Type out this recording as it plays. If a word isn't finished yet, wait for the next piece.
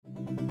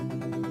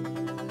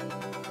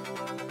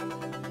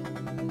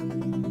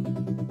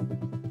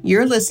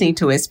You're listening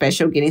to a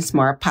special Getting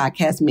Smart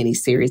podcast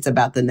mini-series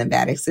about the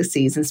Nevada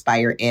Succeeds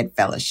Inspire Ed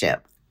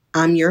Fellowship.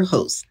 I'm your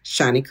host,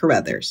 Shani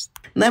Carruthers.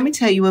 Let me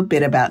tell you a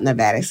bit about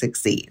Nevada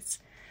Succeeds.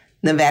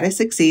 Nevada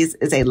Succeeds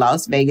is a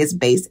Las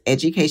Vegas-based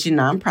education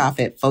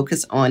nonprofit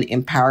focused on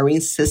empowering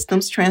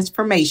systems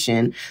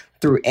transformation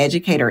through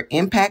educator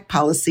impact,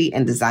 policy,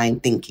 and design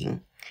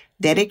thinking.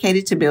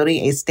 Dedicated to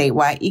building a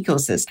statewide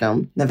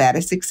ecosystem,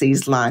 Nevada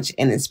Succeeds launched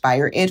an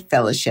Inspire Ed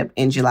Fellowship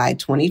in July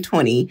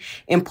 2020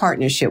 in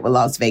partnership with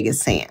Las Vegas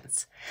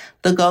Sands.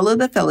 The goal of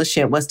the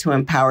fellowship was to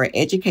empower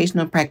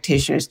educational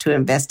practitioners to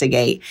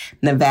investigate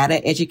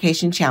Nevada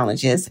education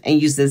challenges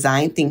and use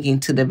design thinking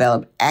to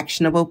develop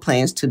actionable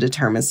plans to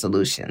determine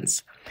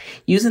solutions.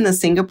 Using the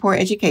Singapore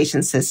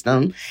education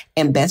system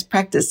and best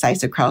practice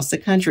sites across the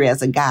country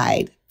as a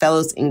guide,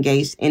 fellows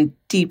engaged in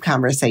deep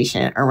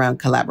conversation around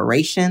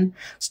collaboration,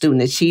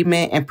 student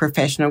achievement, and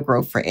professional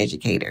growth for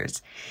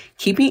educators.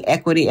 Keeping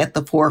equity at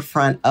the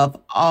forefront of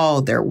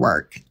all their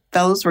work,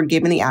 fellows were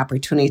given the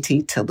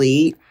opportunity to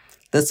lead,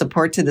 the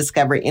support to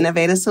discover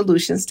innovative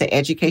solutions to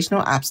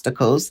educational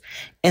obstacles,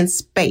 and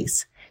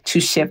space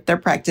to shift their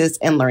practice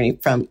and learning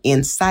from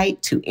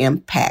insight to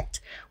impact.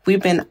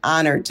 We've been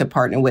honored to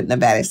partner with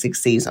Nevada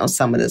Succeeds on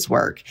some of this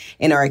work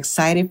and are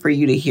excited for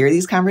you to hear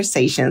these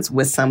conversations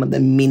with some of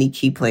the many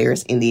key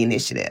players in the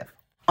initiative.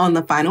 On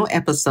the final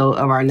episode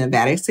of our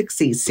Nevada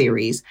Succeeds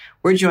series,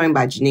 we're joined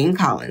by Janine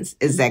Collins,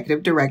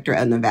 Executive Director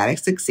of Nevada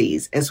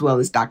Succeeds, as well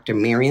as Dr.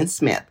 Marion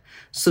Smith,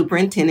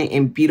 Superintendent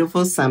in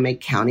beautiful Summit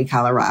County,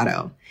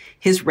 Colorado.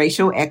 His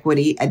racial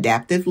equity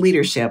adaptive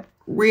leadership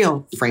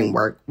REAL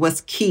framework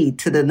was key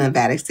to the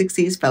Nevada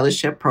Succeeds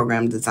Fellowship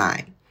program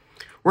design.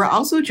 We're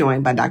also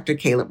joined by Dr.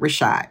 Caleb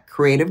Rashad,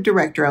 Creative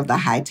Director of the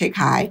High Tech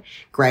High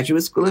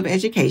Graduate School of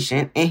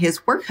Education, and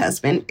his work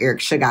husband, Eric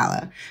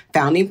Shigala,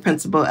 founding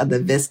principal of the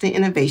Vista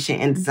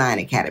Innovation and Design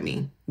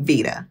Academy,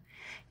 VITA.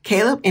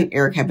 Caleb and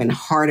Eric have been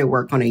hard at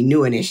work on a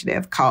new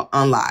initiative called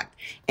Unlocked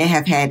and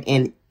have had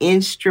an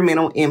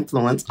instrumental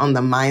influence on the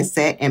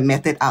mindset and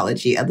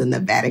methodology of the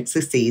Nevada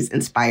Succeeds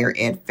Inspire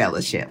Ed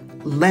Fellowship.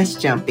 Let's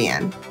jump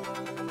in.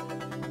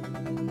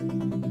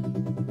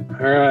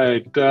 All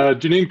right.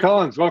 Janine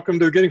Collins, welcome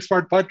to the Getting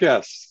Smart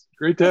podcast.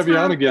 Great to have you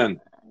on again.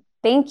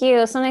 Thank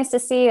you. So nice to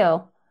see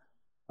you.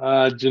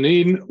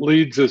 Janine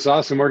leads this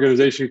awesome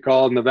organization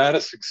called Nevada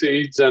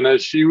Succeeds. And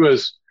as she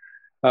was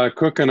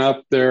cooking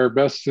up their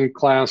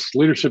best-in-class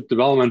leadership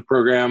development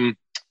program,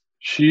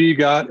 she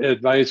got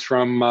advice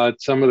from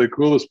some of the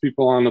coolest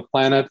people on the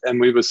planet, and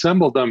we've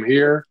assembled them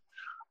here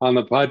on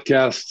the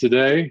podcast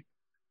today.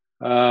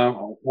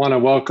 Want to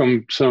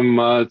welcome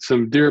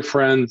some dear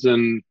friends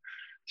and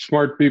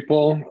smart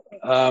people.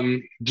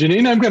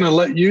 Janine, I'm going to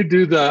let you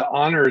do the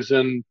honors,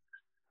 and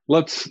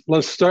let's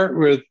start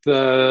with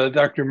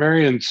Dr.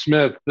 Marion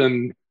Smith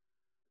and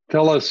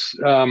tell us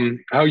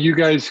how you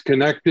guys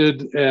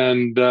connected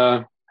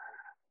and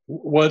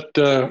what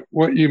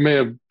you may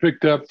have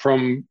picked up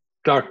from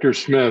Dr.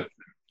 Smith.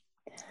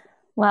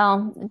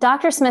 Well,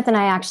 Dr. Smith and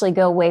I actually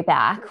go way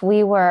back.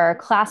 We were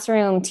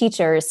classroom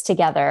teachers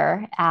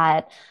together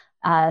at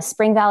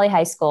Spring Valley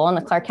High School in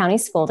the Clark County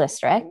School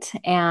District.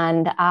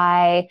 And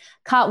I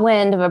caught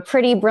wind of a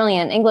pretty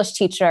brilliant English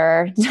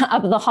teacher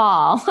up the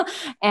hall.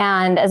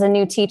 And as a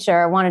new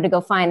teacher, wanted to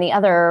go find the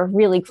other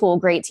really cool,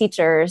 great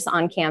teachers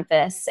on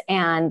campus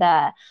and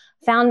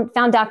found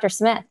Dr.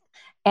 Smith.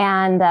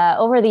 And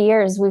over the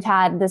years, we've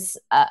had this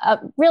a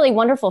really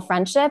wonderful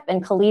friendship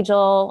and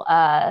collegial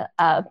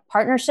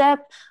partnership,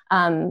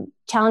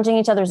 challenging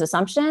each other's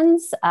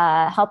assumptions,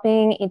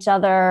 helping each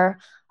other,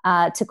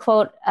 to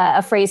quote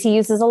a phrase he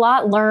uses a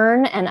lot,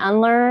 learn and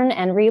unlearn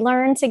and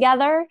relearn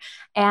together.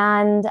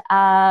 And,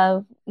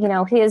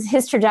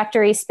 his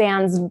trajectory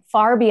spans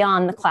far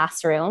beyond the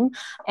classroom.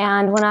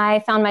 And when I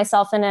found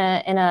myself in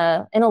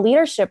a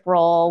leadership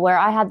role where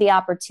I had the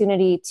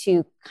opportunity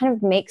to kind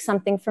of make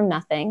something from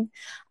nothing,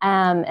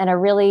 in a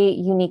really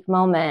unique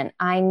moment,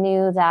 I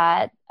knew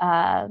that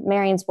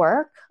Marion's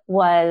work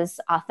was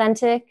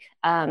authentic,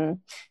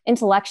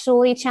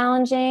 intellectually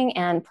challenging,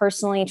 and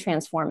personally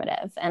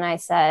transformative. And I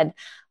said,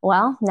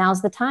 well,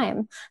 now's the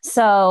time.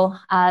 So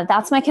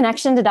that's my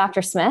connection to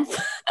Dr. Smith.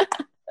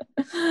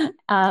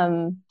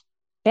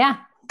 Yeah.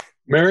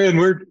 Marion,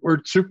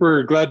 we're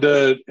super glad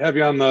to have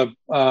you on the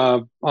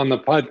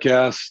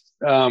podcast.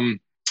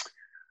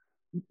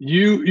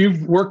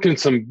 You've worked in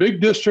some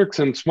big districts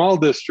and small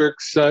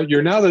districts.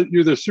 You're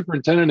the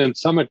superintendent in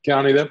Summit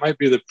County. That might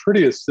be the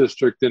prettiest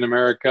district in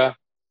America.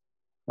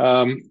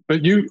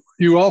 But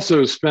you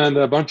also spend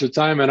a bunch of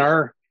time in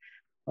our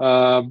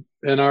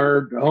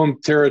home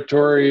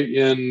territory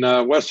in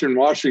Western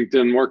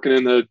Washington, working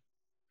in the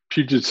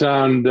Puget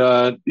Sound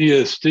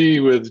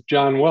ESD with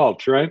John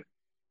Welch, right?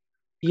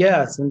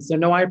 Yes, and so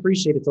no, I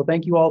appreciate it. So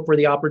thank you all for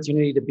the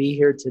opportunity to be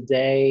here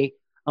today.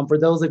 For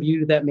those of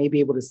you that may be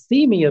able to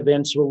see me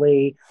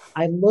eventually,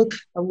 I look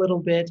a little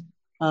bit.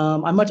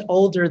 I'm much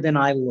older than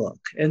I look.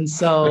 And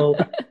so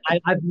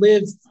I've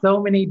lived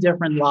so many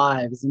different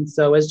lives. And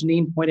so as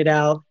Janine pointed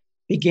out,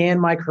 began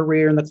my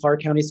career in the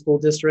Clark County School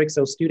District.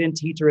 So student,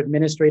 teacher,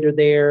 administrator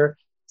there,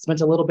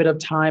 spent a little bit of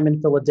time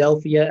in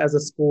Philadelphia as a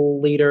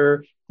school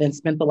leader, then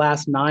spent the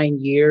last 9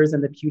 years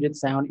in the Puget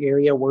Sound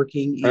area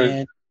working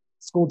in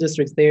school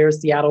districts there,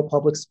 Seattle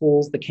Public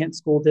Schools, the Kent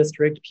School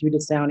District,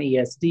 Puget Sound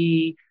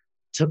ESD,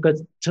 took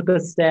a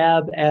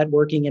stab at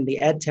working in the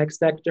ed tech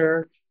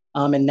sector,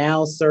 and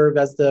now serve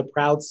as the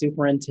proud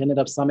superintendent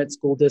of Summit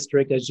School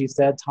District, as you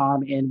said,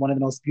 Tom, in one of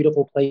the most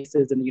beautiful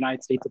places in the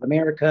United States of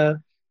America,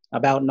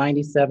 about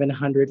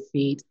 9,700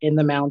 feet in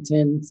the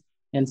mountains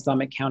in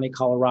Summit County,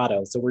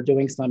 Colorado. So we're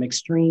doing some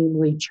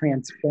extremely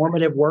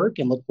transformative work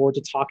and look forward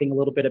to talking a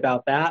little bit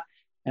about that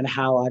and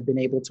how I've been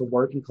able to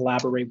work and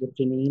collaborate with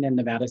Janine and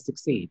Nevada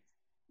Succeeds.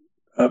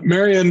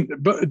 Marion,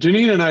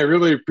 Janine and I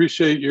really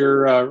appreciate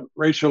your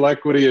racial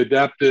equity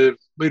adaptive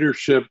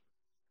leadership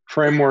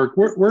framework.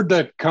 Where'd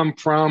that come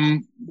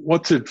from?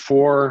 What's it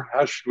for?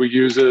 How should we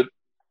use it?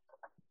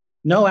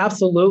 No,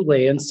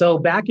 absolutely. And so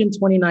back in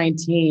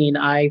 2019,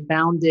 I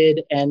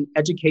founded an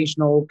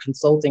educational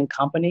consulting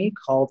company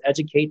called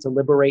Educate to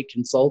Liberate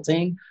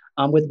Consulting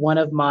with one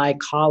of my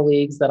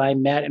colleagues that I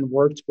met and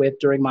worked with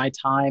during my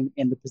time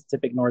in the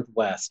Pacific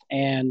Northwest.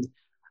 And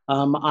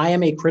I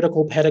am a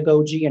critical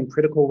pedagogy and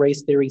critical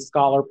race theory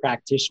scholar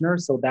practitioner.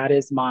 So that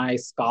is my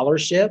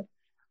scholarship,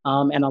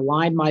 and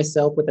aligned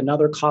myself with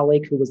another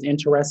colleague who was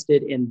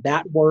interested in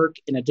that work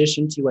in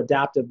addition to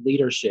adaptive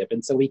leadership.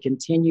 And so we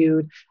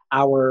continued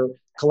our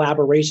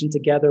collaboration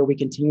together. We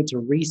continued to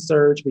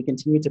research. We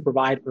continued to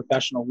provide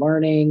professional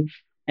learning.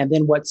 And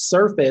then what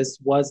surfaced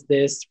was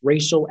this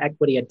racial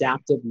equity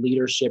adaptive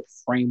leadership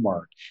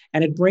framework.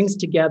 And it brings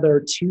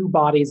together two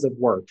bodies of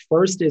work.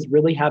 First is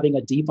really having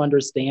a deep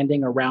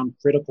understanding around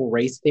critical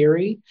race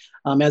theory.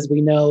 As we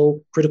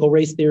know, critical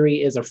race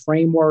theory is a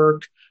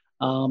framework,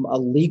 a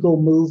legal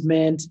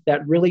movement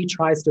that really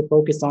tries to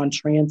focus on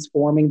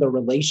transforming the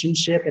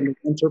relationship and the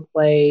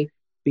interplay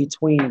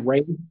between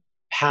race,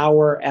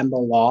 power, and the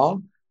law.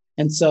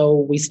 And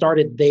so we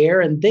started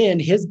there. And then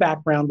his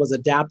background was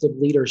adaptive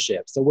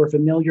leadership. So we're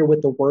familiar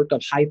with the work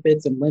of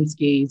Heifetz and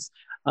Linsky's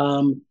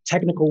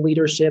technical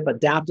leadership,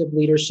 adaptive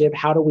leadership.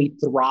 How do we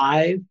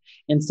thrive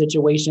in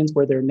situations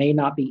where there may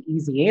not be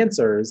easy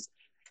answers?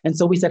 And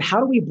so we said,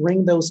 how do we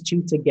bring those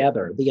two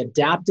together? The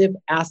adaptive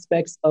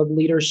aspects of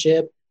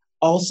leadership,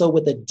 also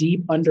with a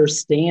deep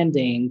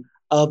understanding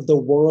of the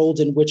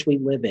world in which we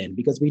live in,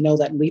 because we know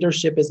that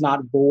leadership is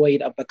not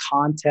void of the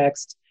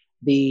context,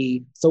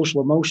 the social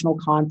emotional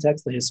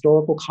context, the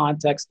historical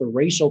context, the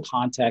racial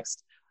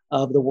context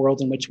of the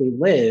world in which we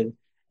live.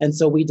 And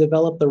so we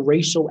developed the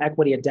racial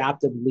equity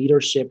adaptive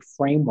leadership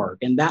framework.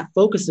 And that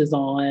focuses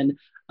on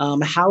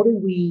how do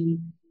we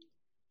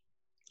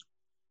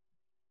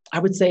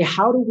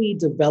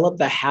develop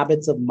the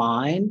habits of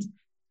mind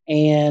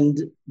and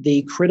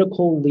the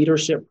critical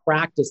leadership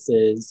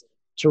practices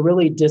to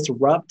really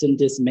disrupt and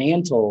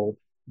dismantle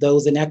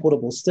those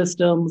inequitable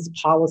systems,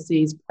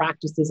 policies,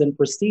 practices, and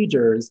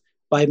procedures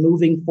by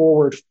moving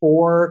forward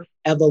 4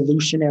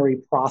 evolutionary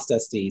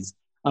processes: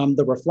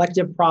 the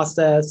reflective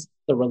process,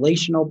 the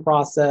relational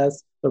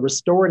process, the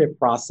restorative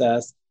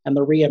process, and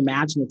the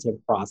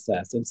reimaginative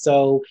process. And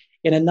so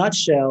in a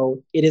nutshell,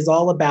 it is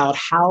all about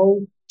how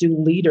do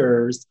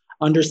leaders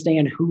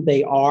understand who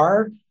they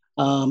are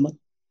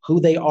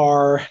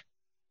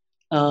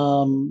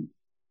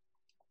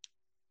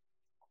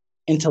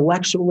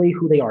intellectually,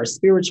 who they are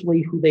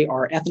spiritually, who they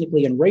are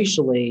ethnically and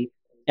racially,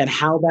 and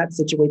how that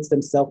situates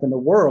themselves in the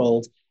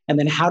world. And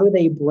then how do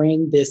they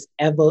bring this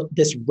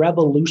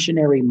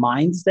revolutionary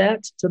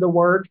mindset to the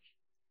work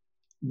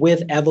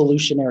with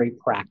evolutionary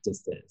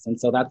practices? And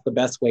so that's the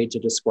best way to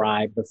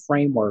describe the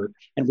framework.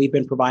 And we've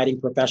been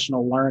providing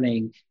professional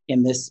learning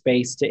in this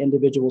space to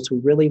individuals who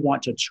really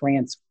want to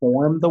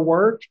transform the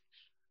work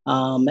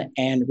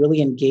and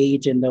really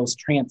engage in those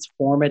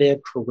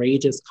transformative,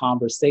 courageous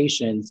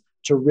conversations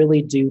to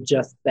really do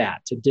just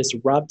that, to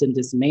disrupt and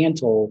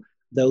dismantle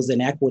those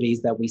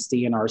inequities that we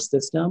see in our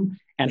system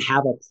and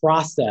have a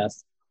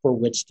process for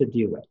which to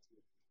do it.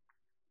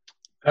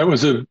 That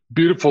was a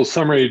beautiful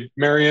summary,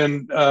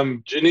 Marion.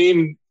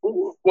 Janine,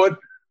 what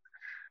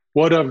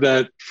of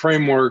that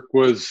framework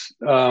was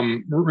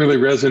really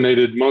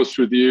resonated most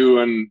with you?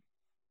 And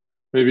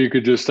maybe you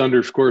could just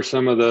underscore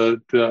some of the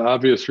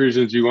obvious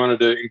reasons you wanted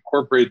to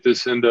incorporate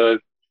this into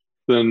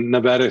the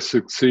Nevada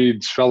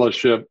Succeeds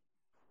Fellowship.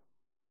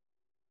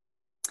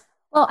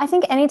 Well, I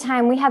think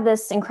anytime we had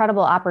this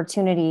incredible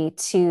opportunity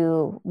we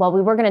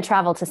were going to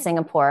travel to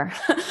Singapore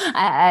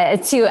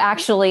to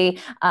actually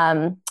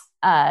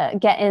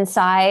get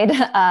inside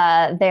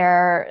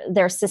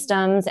their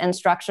systems and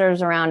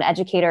structures around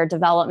educator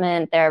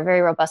development, their very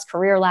robust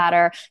career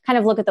ladder, kind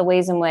of look at the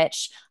ways in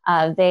which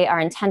they are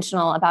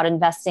intentional about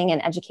investing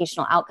in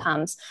educational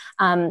outcomes.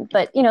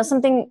 But,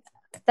 something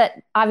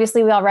that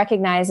obviously we all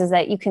recognize is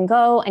that you can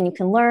go and you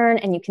can learn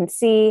and you can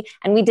see,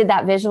 and we did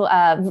that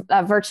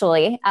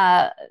virtually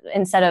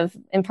instead of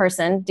in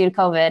person due to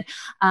COVID.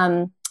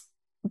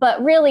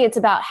 But really, it's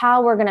about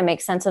how we're going to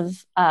make sense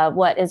of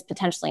what is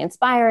potentially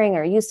inspiring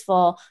or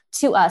useful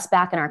to us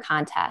back in our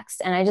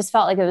context. And I just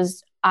felt like it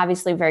was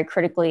obviously very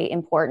critically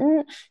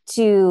important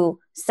to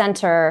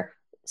center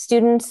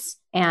students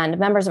and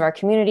members of our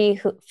community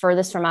who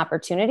furthest from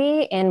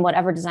opportunity in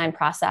whatever design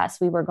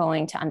process we were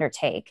going to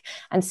undertake.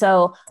 And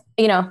so,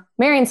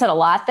 Marion said a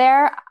lot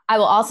there. I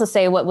will also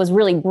say what was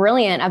really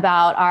brilliant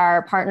about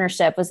our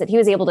partnership was that he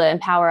was able to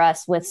empower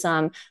us with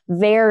some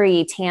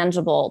very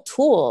tangible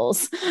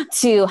tools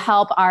to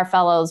help our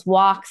fellows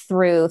walk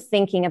through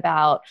thinking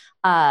about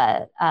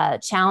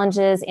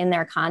challenges in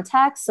their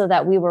context, so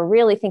that we were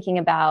really thinking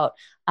about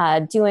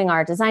doing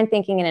our design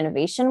thinking and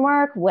innovation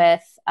work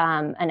with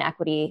an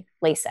equity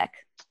LASIK.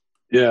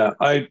 Yeah,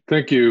 I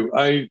thank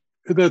you.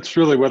 That's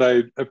really what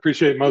I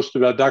appreciate most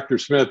about Dr.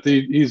 Smith.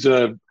 He's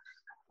a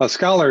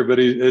scholar, but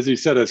as he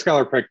said, a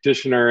scholar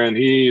practitioner, and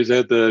he's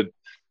had the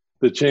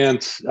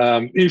chance,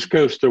 East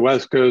Coast to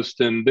West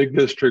Coast, and big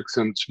districts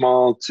and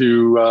small,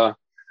 to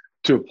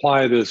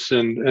apply this,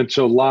 and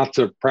so lots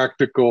of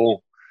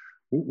practical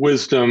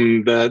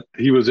wisdom that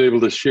he was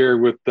able to share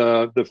with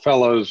the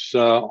fellows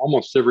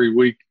almost every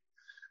week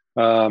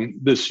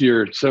this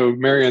year. So,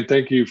 Marianne,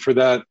 thank you for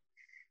that.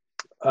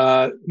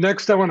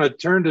 Next, I want to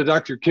turn to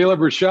Dr. Caleb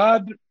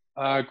Rashad,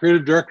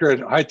 Creative Director at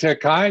High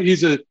Tech High.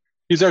 He's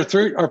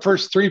our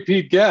first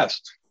three-peat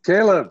guest.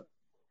 Caleb,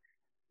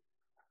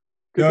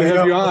 good to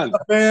have you on.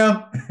 What's up,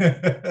 fam?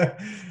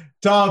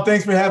 Tom,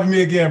 thanks for having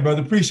me again,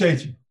 brother.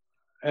 Appreciate you.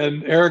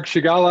 And Eric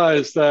Shigala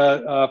is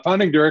the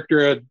founding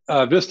director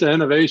at Vista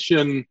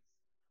Innovation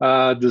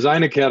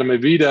Design Academy,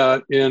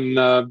 VITA, in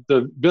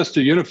the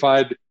Vista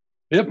Unified.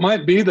 It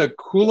might be the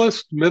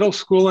coolest middle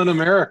school in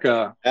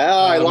America.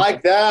 Oh, I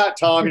like that,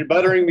 Tom. You're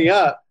buttering me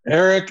up.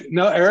 Eric,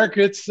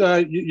 it's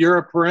you're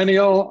a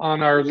perennial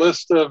on our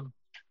list of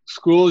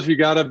schools you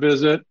got to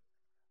visit.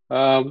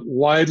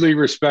 Widely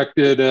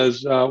respected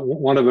as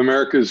one of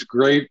America's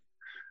great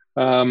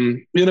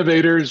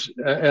innovators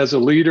as a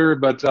leader,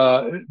 but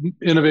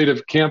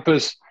innovative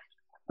campus.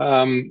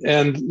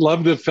 And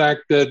love the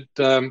fact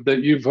that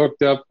you've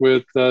hooked up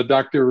with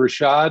Dr.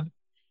 Rashad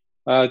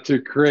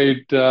to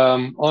create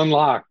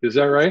Unlocked. Is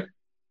that right?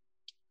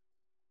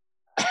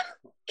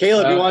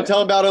 Caleb, you want to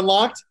tell him about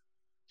Unlocked?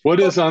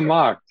 What is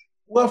Unlocked?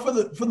 Well,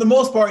 for the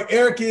most part,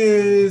 Eric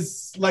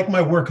is like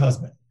my work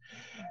husband.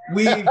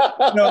 We,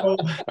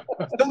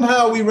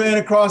 somehow we ran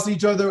across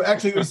each other.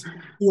 Actually, it was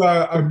through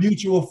our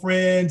mutual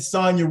friend,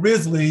 Sonia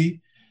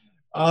Risley,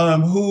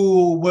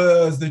 who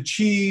was the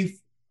chief,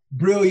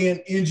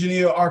 brilliant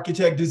engineer,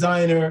 architect,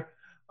 designer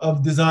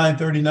of Design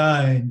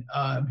 39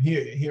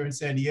 here in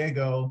San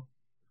Diego.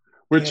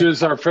 Which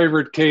is our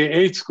favorite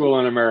K-8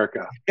 school in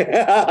America.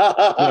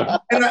 Yeah.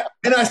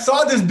 And I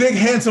saw this big,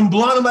 handsome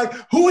blonde. I'm like,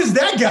 who is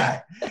that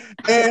guy?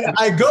 And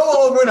I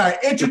go over and I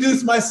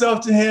introduce myself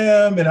to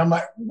him. And I'm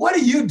like, what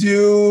do you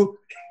do?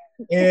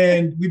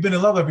 And we've been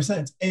in love ever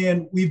since.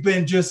 And we've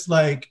been just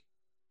like,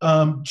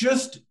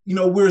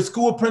 we're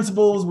school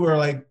principals. We're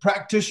like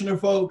practitioner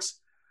folks.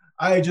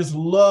 I just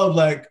love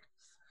like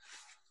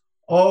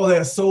all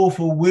that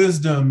soulful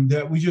wisdom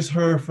that we just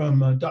heard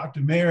from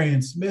Dr.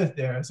 Marion Smith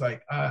there. It's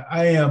like,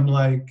 I am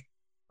like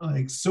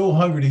so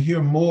hungry to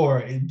hear more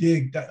and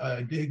dig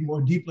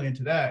more deeply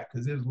into that,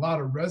 because there's a lot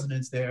of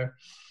resonance there.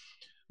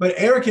 But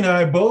Eric and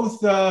I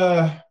both,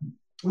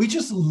 we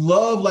just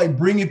love like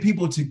bringing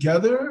people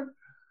together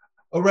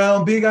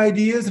around big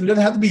ideas, and it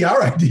doesn't have to be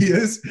our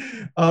ideas.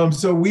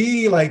 So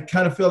we like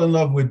kind of fell in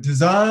love with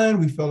design.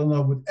 We fell in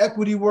love with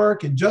equity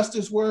work and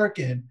justice work,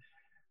 and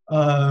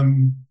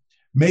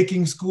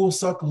making school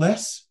suck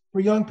less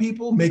for young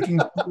people, making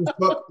school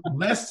suck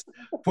less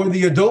for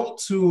the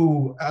adults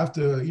who have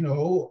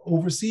to,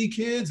 oversee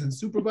kids and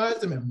supervise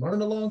them and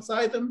learn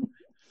alongside them.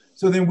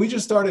 So then we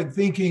just started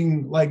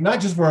thinking, like, not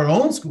just for our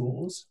own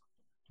schools,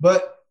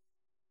 but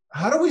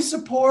how do we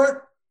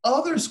support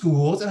other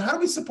schools, and how do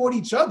we support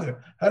each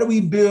other? How do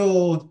we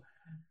build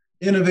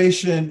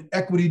innovation,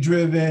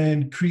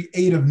 equity-driven,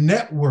 creative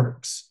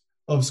networks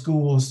of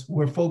schools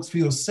where folks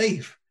feel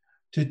safe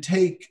to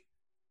take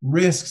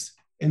risks,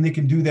 and they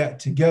can do that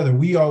together?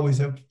 We always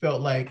have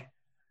felt like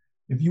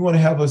if you want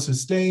to have a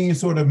sustained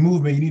sort of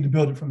movement, you need to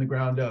build it from the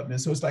ground up.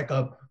 And so it's like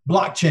a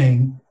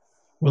blockchain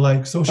where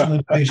like social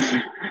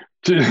innovation.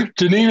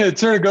 Janina, it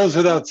sort of goes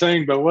without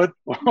saying, but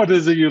what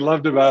is it you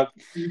loved about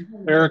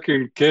Eric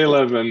and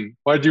Caleb, and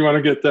why did you want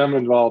to get them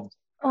involved?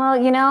 Well,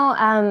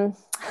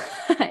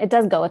 it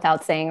does go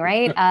without saying,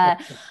 right?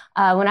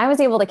 When I was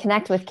able to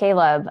connect with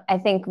Caleb, I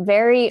think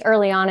very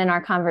early on in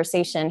our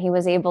conversation, he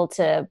was able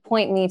to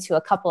point me to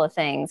a couple of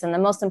things. And the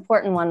most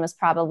important one was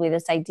probably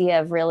this idea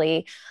of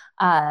really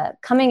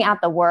coming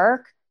at the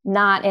work,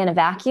 not in a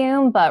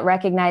vacuum, but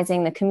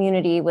recognizing the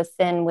community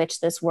within which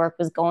this work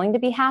was going to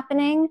be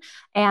happening,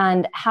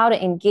 and how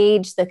to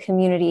engage the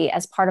community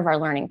as part of our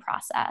learning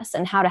process,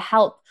 and how to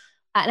help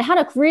and how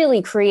to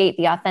really create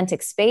the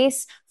authentic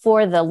space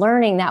for the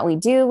learning that we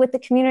do with the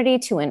community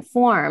to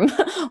inform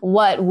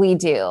what we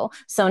do.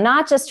 So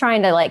not just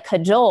trying to like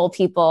cajole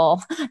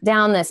people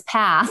down this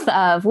path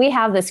of, we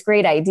have this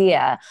great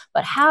idea,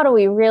 but how do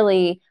we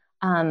really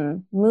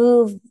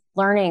move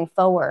learning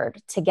forward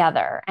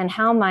together? And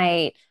how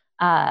might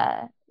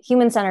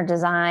human-centered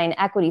design,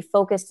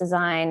 equity-focused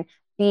design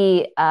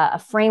be a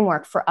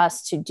framework for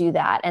us to do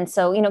that. And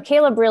so,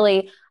 Caleb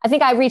really, I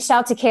think I reached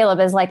out to Caleb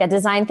as like a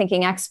design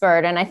thinking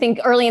expert. And I think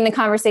early in the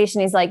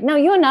conversation, he's like, no,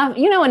 you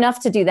know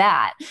enough to do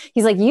that.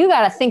 He's like, you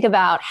got to think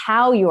about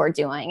how you're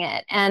doing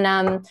it.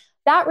 And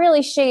that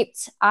really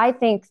shaped, I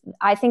think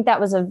that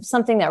was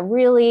something that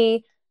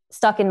really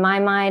stuck in my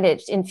mind.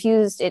 It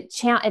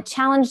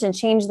challenged and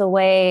changed the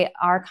way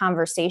our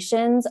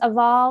conversations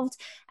evolved.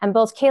 And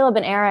both Caleb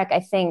and Eric,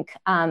 I think,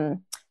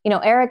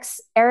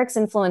 Eric's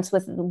influence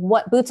with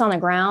what boots on the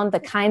ground, the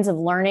kinds of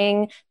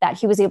learning that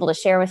he was able to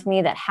share with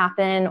me that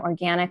happened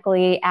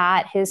organically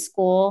at his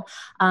school,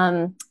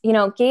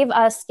 gave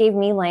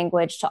me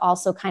language to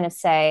also kind of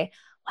say,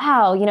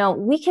 wow,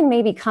 we can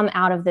maybe come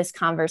out of this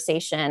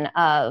conversation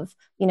of,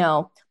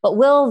 but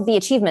will the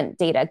achievement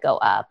data go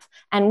up?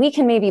 And we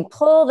can maybe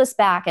pull this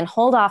back and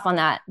hold off on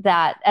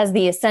that as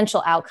the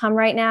essential outcome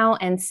right now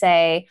and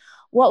say,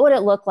 what would it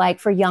look like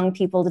for young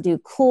people to do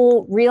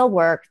cool, real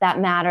work that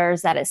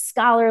matters, that is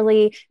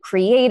scholarly,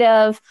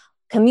 creative,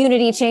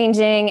 community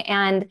changing?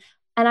 And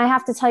I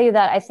have to tell you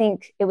that I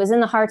think it was in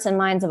the hearts and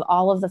minds of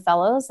all of the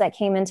fellows that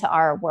came into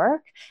our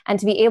work, and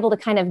to be able to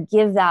kind of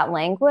give that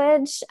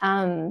language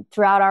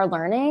throughout our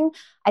learning,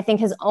 I think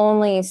has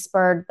only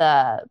spurred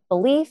the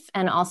belief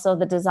and also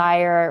the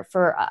desire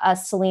for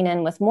us to lean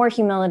in with more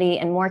humility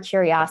and more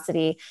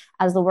curiosity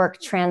as the work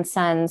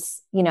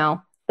transcends,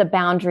 the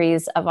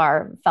boundaries of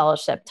our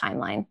fellowship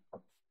timeline.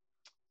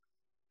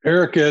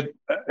 Eric,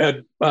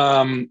 at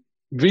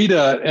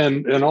VITA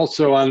and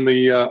also on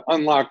the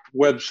Unlocked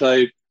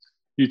website,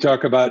 you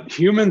talk about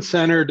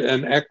human-centered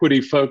and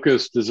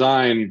equity-focused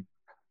design.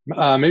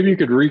 Maybe you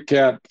could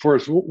recap for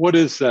us. What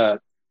is that?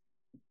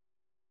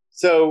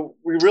 So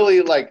we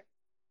really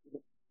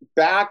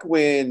back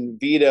when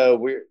VITA,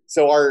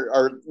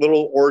 our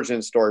little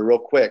origin story real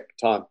quick,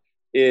 Tom,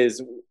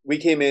 is we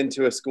came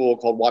into a school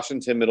called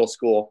Washington Middle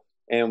School,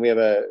 and we have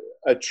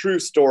a true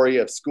story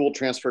of school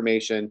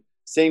transformation,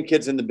 same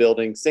kids in the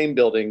building, same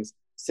buildings,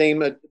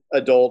 same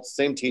adults,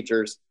 same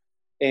teachers,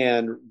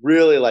 and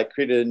really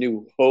created a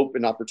new hope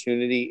and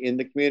opportunity in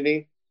the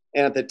community.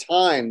 And at the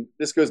time,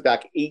 this goes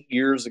back 8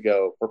 years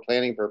ago for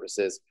planning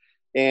purposes.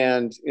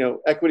 And,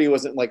 equity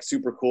wasn't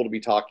super cool to be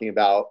talking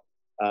about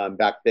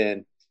back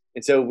then.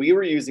 And so we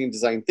were using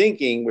design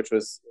thinking, which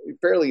was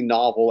fairly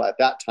novel at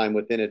that time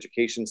within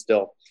education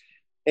still.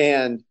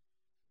 And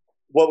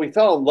what we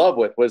fell in love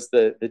with was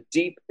the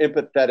deep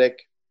empathetic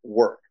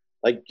work,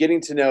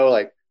 getting to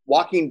know,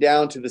 walking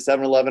down to the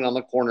 7-Eleven on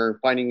the corner and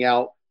finding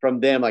out from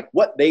them,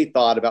 what they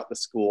thought about the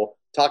school,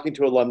 talking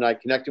to alumni,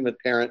 connecting with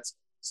parents,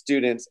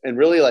 students, and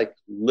really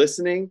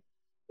listening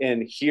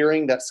and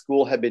hearing that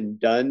school had been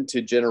done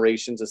to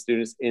generations of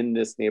students in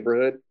this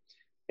neighborhood.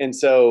 And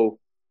so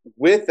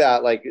with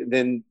that,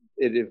 then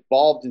it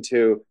evolved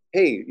into,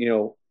 hey,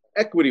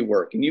 equity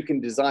work, and you can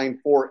design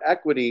for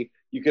equity.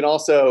 You can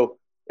also,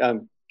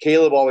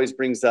 Caleb always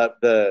brings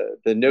up the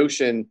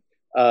notion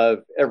of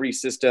every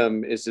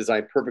system is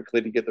designed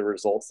perfectly to get the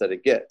results that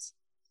it gets.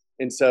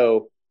 And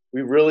so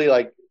we really,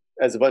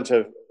 as a bunch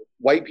of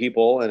white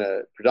people in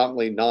a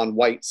predominantly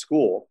non-white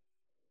school,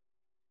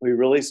 we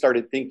really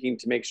started thinking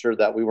to make sure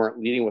that we weren't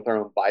leading with our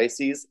own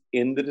biases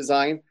in the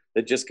design,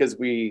 that just because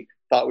we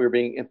thought we were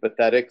being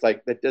empathetic,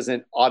 that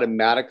doesn't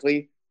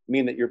automatically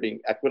mean that you're being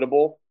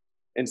equitable.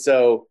 And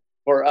so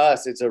for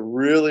us, it's a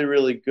really,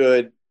 really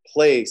good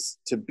place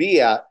to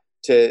be at,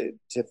 to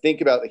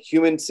think about the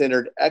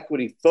human-centered,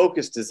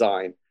 equity-focused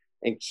design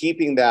and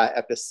keeping that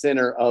at the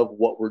center of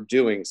what we're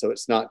doing. So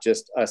it's not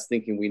just us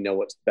thinking we know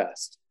what's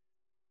best.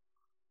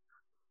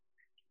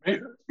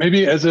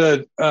 Maybe as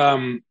a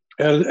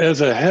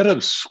head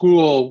of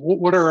school,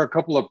 what are a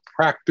couple of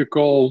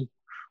practical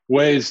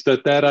ways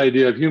that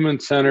idea of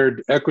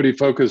human-centered,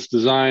 equity-focused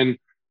design,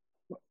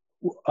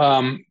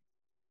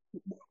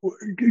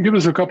 give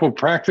us a couple of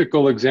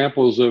practical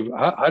examples of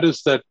how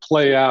does that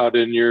play out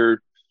in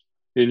your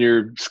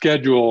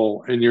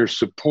schedule and your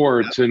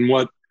supports, and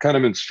what kind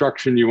of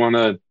instruction you want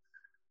to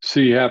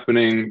see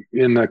happening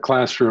in the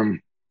classroom?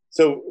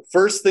 So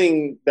first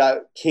thing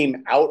that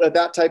came out of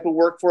that type of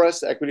work for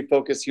us,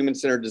 equity-focused,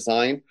 human-centered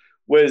design,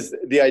 was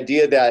the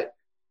idea that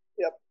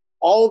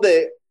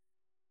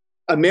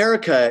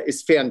America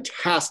is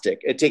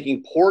fantastic at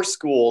taking poor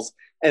schools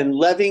and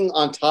levying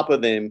on top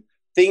of them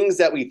things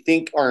that we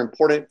think are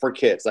important for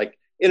kids, like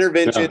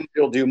intervention. Yeah.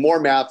 You'll do more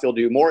math, you'll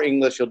do more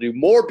English, you'll do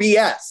more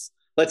BS.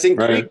 Let's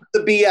increase the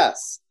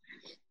BS.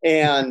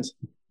 And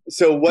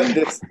so what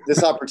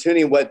this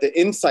opportunity, what the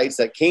insights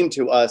that came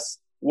to us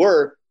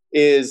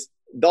is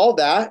all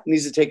that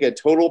needs to take a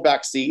total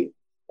backseat,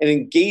 and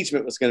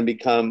engagement was going to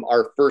become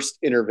our first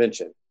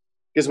intervention.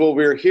 Because what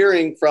we were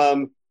hearing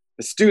from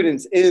the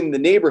students in the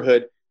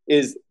neighborhood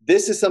is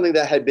this is something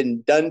that had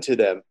been done to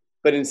them,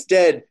 but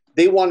instead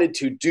they wanted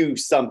to do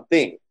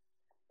something.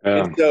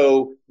 And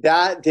so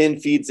that then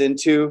feeds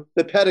into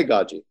the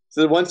pedagogy.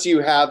 So once you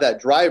have that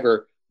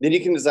driver, then you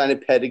can design a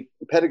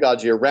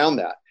pedagogy around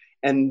that.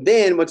 And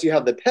then once you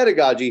have the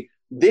pedagogy,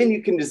 then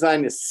you can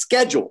design a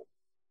schedule.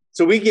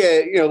 So we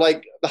get,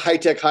 like the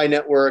high-tech, high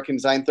network and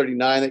Design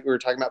 39 that we were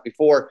talking about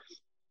before,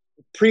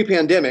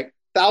 pre-pandemic,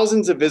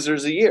 thousands of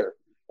visitors a year.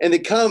 And they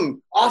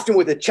come often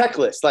with a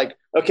checklist like,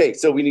 okay,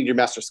 so we need your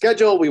master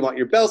schedule. We want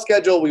your bell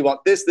schedule. We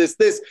want this,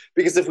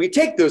 because if we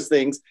take those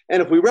things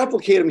and if we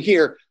replicate them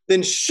here,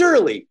 then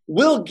surely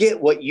we'll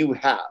get what you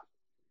have.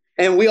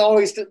 And we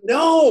always do,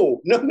 no.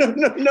 You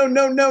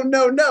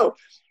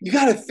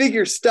got to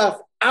figure stuff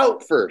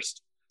out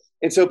first.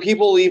 And so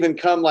people even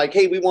come like,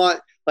 hey, we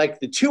want like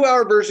the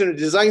 2-hour version of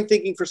design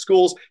thinking for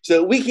schools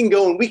so that we can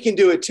go and we can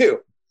do it too.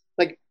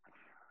 Like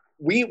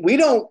we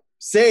don't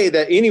say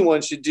that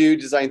anyone should do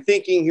design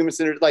thinking,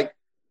 human-centered, like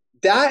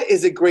that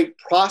is a great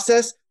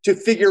process to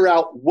figure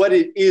out what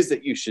it is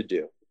that you should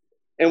do.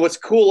 And what's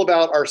cool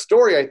about our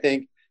story, I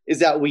think, is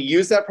that we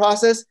use that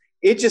process.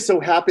 It just so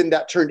happened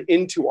that turned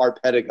into our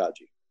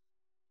pedagogy.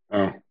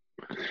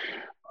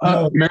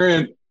 Oh,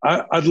 Marion,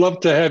 I'd love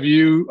to have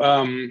you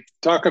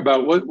talk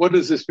about what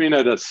does this mean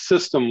at a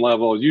system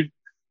level?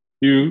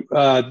 You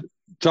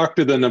talked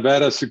to the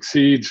Nevada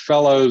Succeeds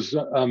fellows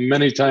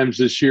many times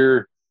this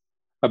year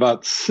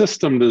about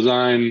system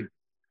design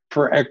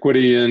for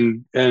equity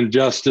and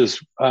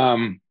justice.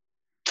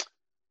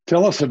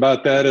 Tell us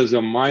about that as a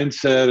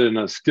mindset and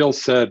a skill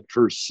set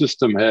for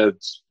system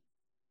heads.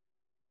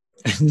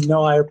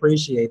 No, I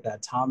appreciate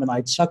that, Tom. And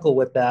I chuckle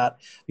with that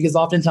because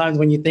oftentimes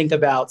when you think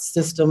about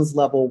systems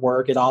level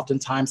work, it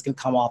oftentimes can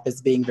come off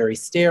as being very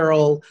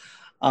sterile.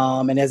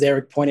 And as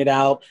Eric pointed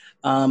out,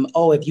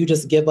 if you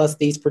just give us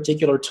these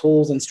particular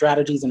tools and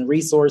strategies and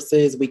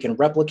resources, we can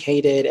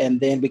replicate it and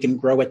then we can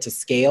grow it to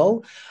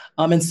scale.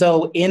 And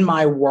so in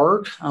my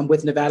work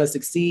with Nevada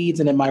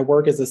Succeeds and in my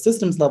work as a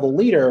systems level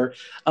leader,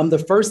 the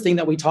first thing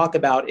that we talk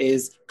about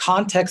is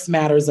context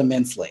matters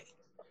immensely.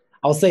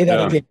 I'll say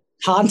that again.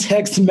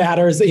 Context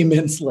matters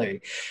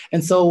immensely.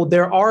 And so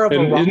there are a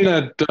variety.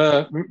 Isn't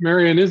that,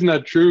 Marion, isn't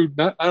that true,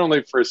 not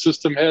only for a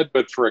system head,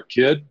 but for a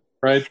kid,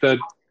 right? That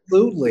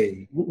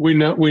absolutely. We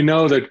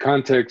know that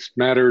context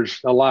matters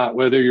a lot,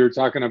 whether you're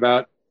talking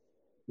about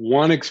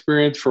one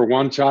experience for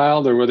one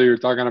child or whether you're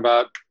talking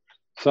about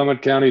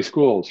Summit County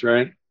schools,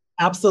 right?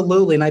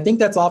 Absolutely. And I think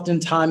that's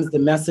oftentimes the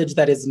message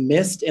that is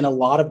missed in a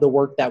lot of the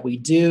work that we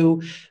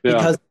do,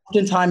 because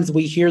oftentimes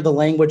we hear the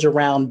language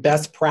around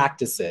best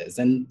practices.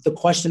 And the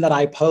question that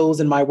I pose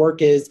in my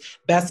work is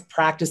best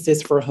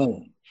practices for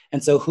whom?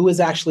 And so who is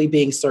actually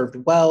being served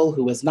well,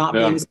 who is not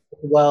being served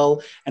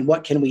well, and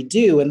what can we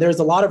do? And there's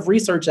a lot of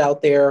research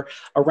out there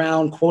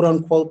around, quote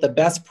unquote, the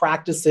best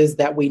practices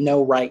that we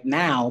know right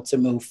now to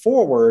move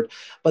forward.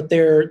 But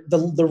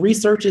the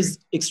research is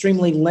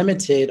extremely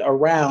limited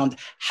around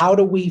how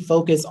do we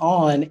focus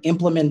on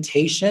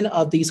implementation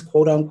of these,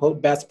 quote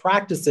unquote, best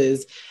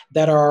practices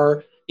that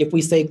are, if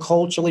we say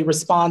culturally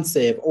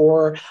responsive,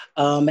 or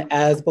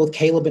as both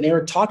Caleb and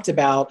Eric talked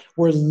about,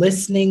 we're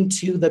listening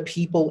to the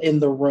people in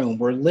the room,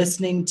 we're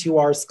listening to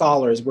our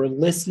scholars, we're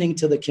listening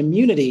to the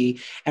community,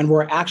 and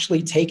we're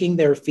actually taking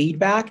their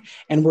feedback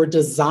and we're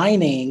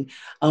designing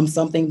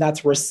something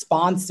that's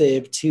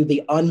responsive to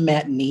the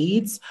unmet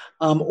needs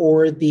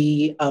or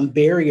the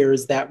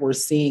barriers that we're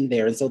seeing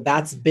there. And so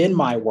that's been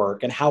my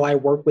work and how I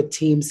work with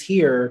teams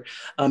here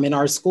in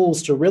our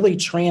schools to really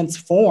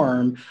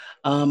transform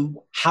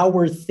how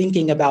we're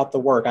thinking about the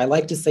work. I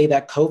like to say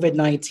that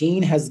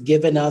COVID-19 has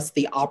given us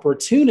the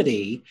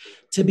opportunity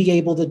to be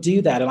able to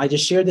do that. And I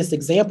just shared this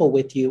example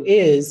with you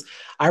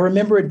I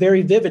remember it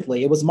very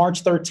vividly. It was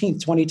March 13th,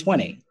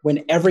 2020,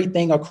 when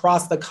everything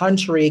across the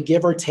country,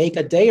 give or take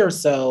a day or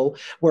so,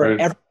 where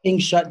everything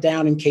shut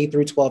down in K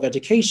through 12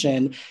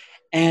 education.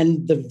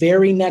 And the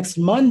very next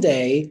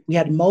Monday, we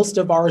had most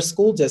of our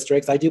school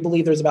districts. I do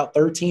believe there's about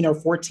 13 or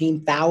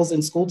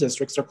 14,000 school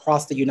districts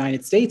across the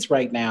United States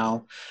right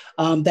now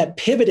that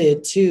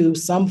pivoted to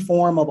some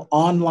form of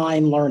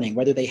online learning,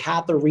 whether they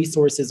have the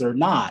resources or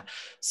not.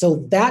 So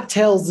that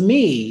tells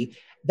me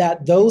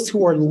that those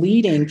who are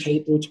leading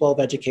K through 12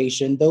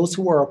 education, those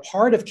who are a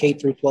part of K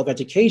through 12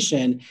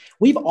 education,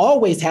 we've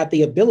always had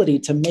the ability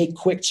to make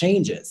quick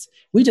changes.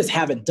 We just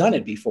haven't done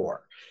it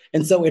before.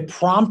 And so it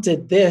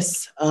prompted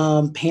this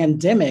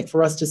pandemic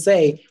for us to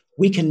say,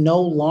 we can no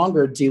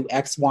longer do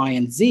X, Y,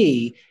 and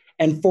Z.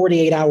 And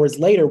 48 hours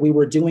later, we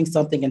were doing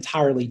something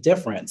entirely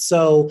different.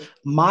 So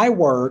my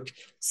work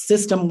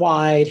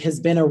system-wide has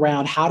been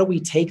around how do we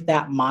take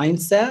that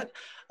mindset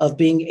of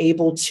being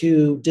able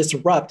to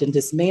disrupt and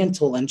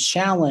dismantle and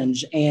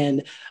challenge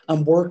and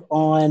work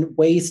on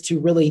ways to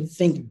really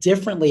think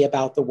differently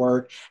about the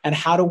work, and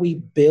how do we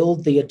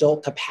build the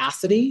adult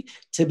capacity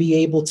to be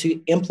able to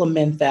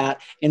implement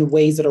that in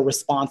ways that are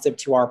responsive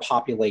to our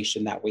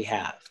population that we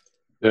have.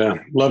 Yeah,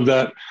 love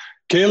that.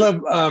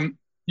 Caleb,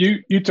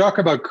 you talk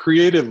about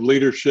creative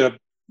leadership.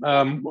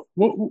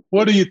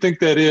 What do you think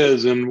that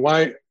is, and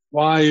why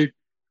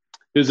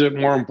is it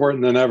more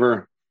important than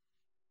ever?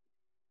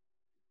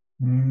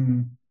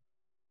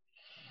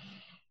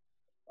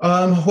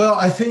 Well,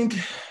 I think,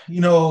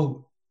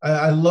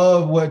 I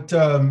love what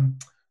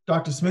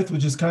Dr. Smith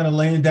was just kind of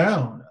laying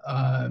down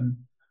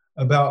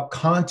about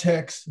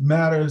context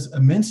matters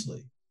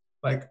immensely.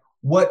 Like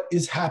what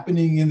is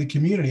happening in the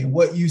community and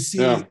what you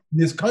see in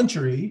this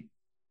country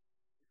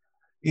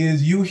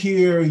is you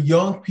hear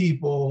young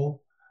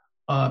people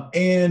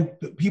and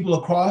people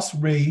across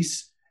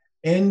race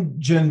and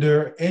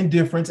gender and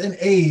difference and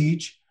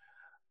age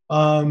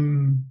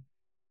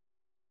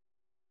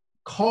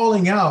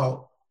calling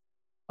out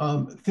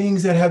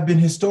things that have been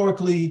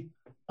historically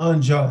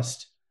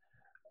unjust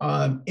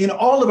in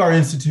all of our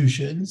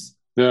institutions,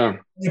 and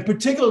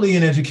particularly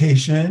in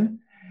education.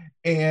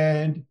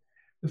 And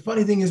the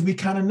funny thing is we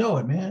kind of know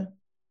it, man.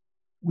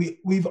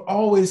 We've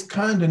always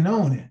kind of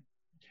known it.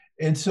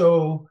 And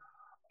so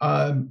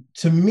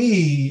to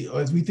me,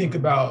 as we think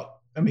about,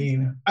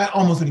 I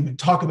almost don't even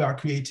talk about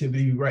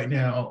creativity right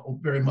now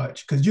very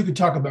much, because you could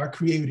talk about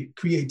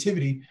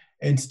creativity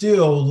and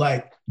still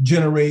like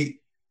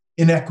generate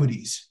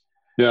inequities.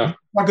 Yeah.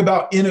 Talk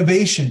about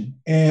innovation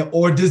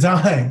or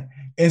design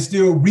and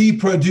still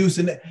reproduce.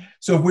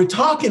 So if we're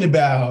talking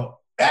about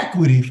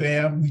equity,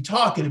 fam, we're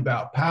talking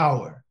about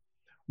power.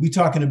 We're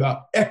talking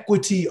about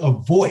equity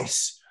of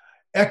voice,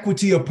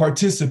 equity of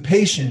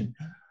participation.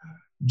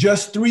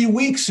 Just 3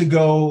 weeks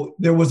ago,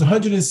 there was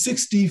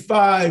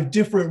 165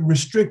 different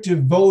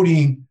restrictive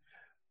voting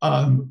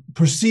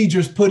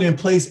procedures put in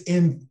place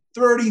in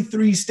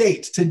 33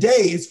 states. Today,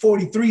 it's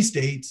 43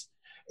 states,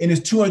 and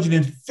it's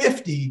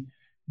 250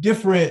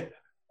 different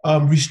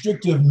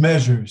restrictive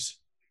measures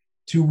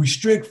to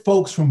restrict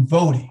folks from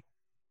voting.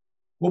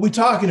 What we're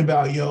talking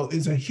about,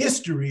 is a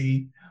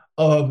history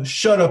of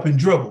shut up and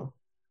dribble.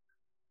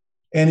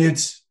 And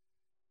it's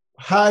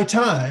high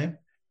time,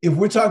 if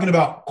we're talking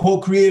about,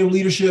 quote, creative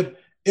leadership,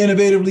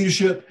 innovative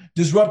leadership,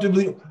 disruptive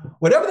leadership,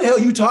 whatever the hell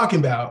you're talking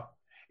about,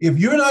 if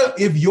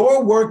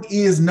your work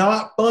is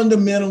not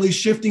fundamentally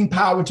shifting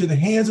power to the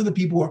hands of the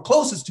people who are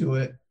closest to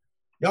it,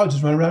 y'all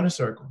just run around in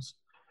circles.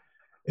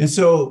 And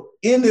so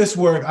in this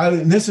work,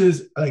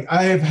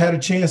 I have had a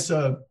chance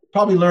to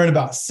probably learn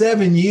about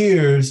 7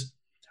 years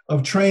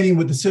of training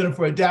with the Center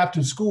for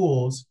Adaptive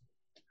Schools,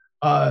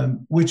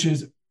 which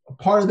is a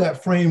part of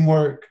that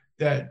framework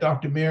that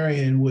Dr.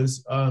 Marion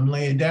was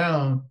laying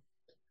down.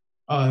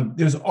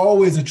 There's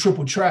always a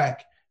triple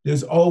track.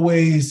 There's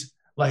always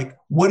like,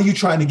 what are you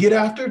trying to get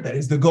after? That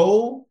is the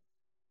goal.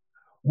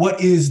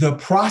 What is the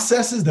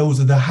processes? Those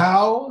are the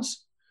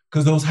hows,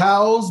 because those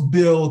hows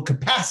build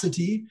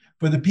capacity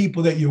for the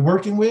people that you're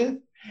working with.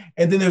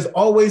 And then there's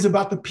always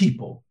about the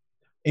people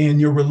and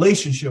your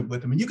relationship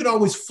with them. And you can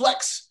always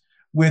flex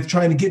with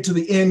trying to get to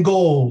the end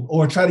goal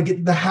or try to get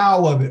to the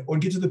how of it or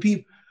get to the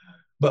people.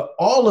 But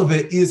all of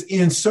it is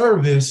in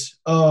service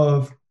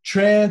of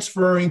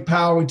transferring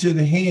power to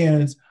the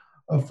hands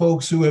of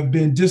folks who have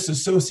been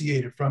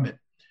disassociated from it.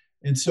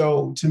 And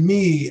so to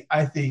me,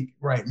 I think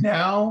right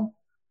now,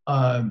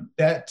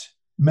 that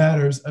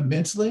matters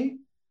immensely,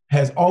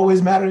 has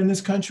always mattered in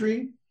this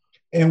country.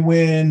 And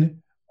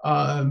when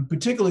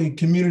particularly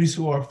communities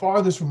who are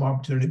farthest from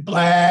opportunity,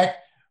 Black,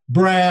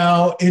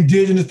 brown,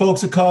 indigenous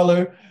folks of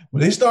color,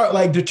 when they start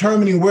like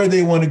determining where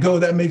they want to go,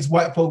 that makes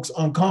white folks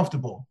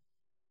uncomfortable.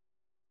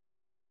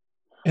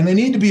 And they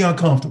need to be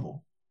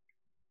uncomfortable.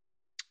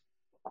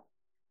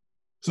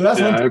 So that's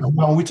what I'm talking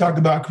about when we talk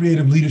about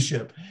creative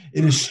leadership.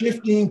 It is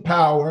shifting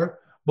power,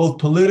 both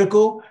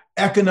political,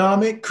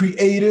 economic,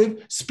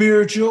 creative,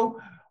 spiritual,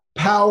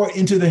 power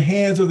into the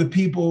hands of the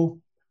people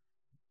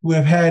who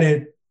have had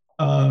it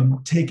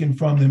taken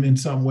from them in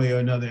some way or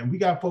another. And we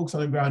got folks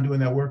on the ground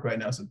doing that work right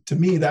now. So to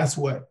me, that's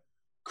what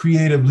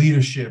creative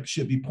leadership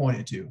should be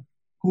pointed to.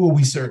 Who are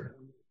we serving?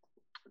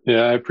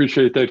 Yeah, I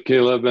appreciate that,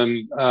 Caleb.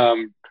 And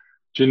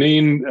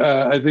Janine,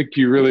 I think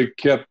you really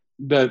kept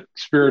that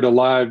spirit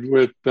alive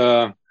with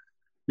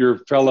your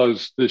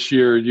fellows this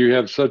year. You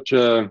have such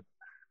an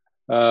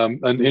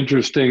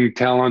interesting,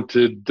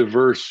 talented,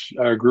 diverse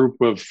group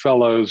of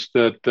fellows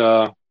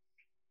that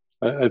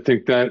I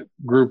think that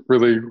group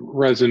really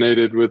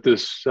resonated with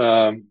this,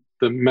 the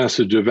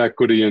message of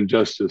equity and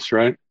justice,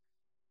 right?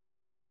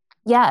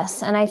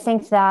 Yes, and I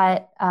think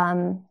that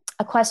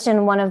a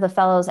question one of the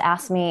fellows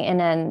asked me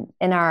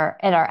at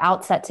our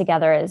outset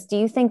together is, do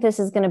you think this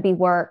is going to be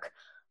work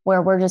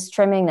where we're just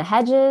trimming the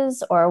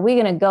hedges, or are we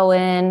going to go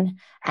in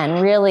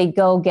and really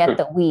go get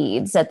the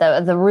weeds at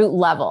the root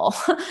level?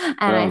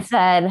 And I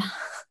said,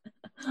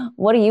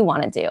 what do you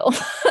want to do?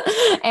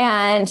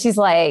 And she's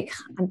like,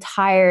 I'm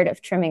tired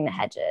of trimming the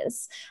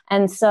hedges.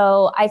 And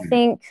so I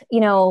think,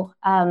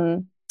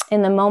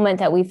 in the moment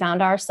that we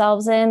found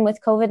ourselves in with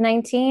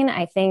COVID-19,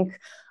 I think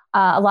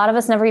a lot of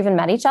us never even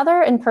met each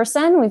other in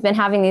person. We've been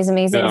having these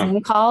amazing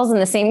Zoom calls in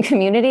the same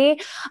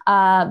community.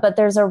 But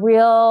there's a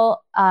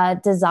real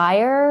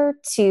desire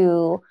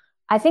to,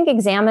 I think,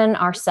 examine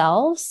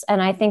ourselves.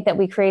 And I think that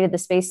we created the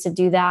space to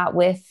do that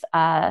with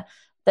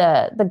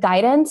the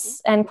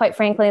guidance, and quite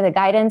frankly, the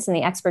guidance and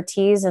the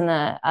expertise and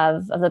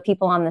of the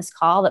people on this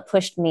call that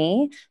pushed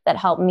me, that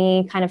helped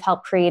me kind of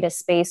help create a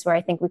space where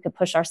I think we could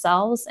push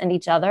ourselves and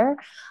each other.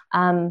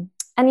 And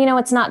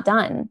it's not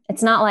done.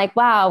 It's not like,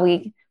 wow,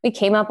 we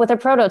came up with a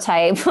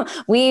prototype.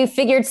 We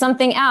figured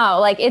something out.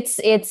 Like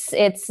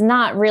it's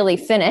not really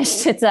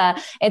finished. It's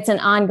an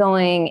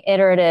ongoing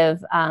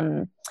iterative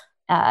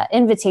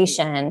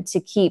invitation to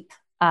keep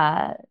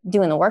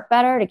doing the work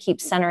better, to keep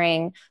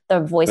centering the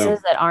voices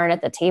that aren't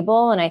at the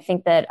table. And I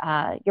think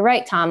that you're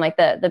right, Tom, like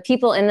the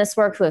people in this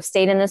work who have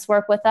stayed in this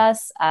work with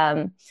us,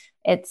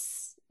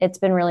 it's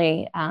been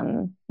really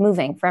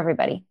moving for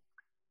everybody.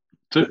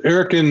 So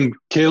Eric and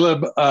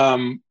Caleb,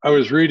 I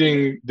was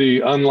reading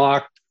the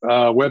Unlocked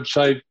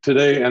website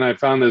today, and I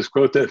found this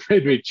quote that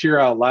made me cheer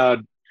out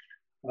loud.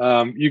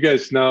 You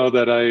guys know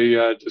that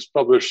I just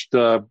published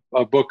a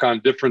book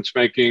on difference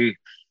making,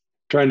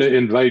 trying to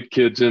invite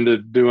kids into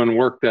doing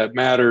work that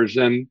matters.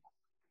 And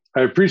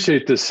I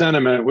appreciate the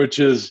sentiment, which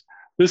is,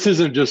 this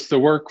isn't just the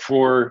work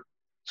for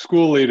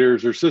school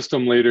leaders or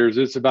system leaders.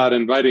 It's about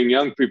inviting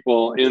young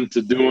people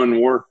into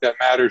doing work that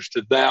matters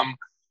to them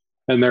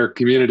and their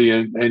community.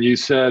 And you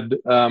said,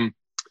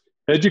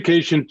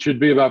 education should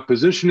be about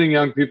positioning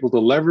young people to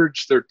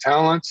leverage their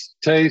talents,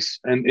 tastes,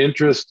 and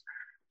interests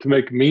to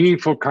make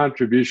meaningful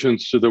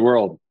contributions to the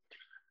world.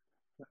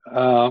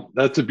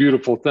 That's a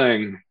beautiful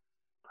thing.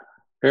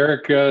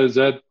 Eric, is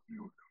that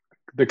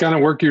the kind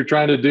of work you're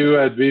trying to do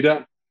at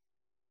VITA?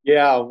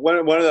 Yeah, one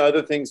of the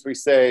other things we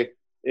say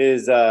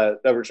is that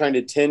we're trying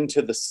to tend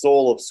to the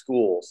soul of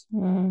schools.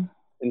 Mm.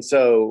 And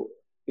so,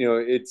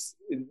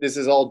 this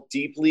is all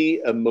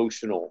deeply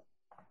emotional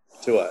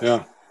to us.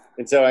 Yeah.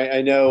 And so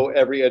I know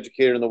every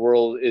educator in the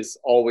world is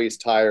always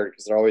tired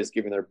because they're always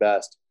giving their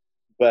best.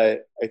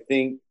 But I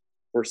think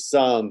for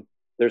some,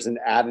 there's an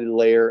added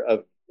layer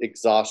of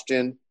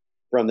exhaustion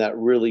from that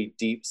really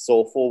deep,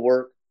 soulful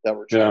work that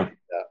we're trying to do.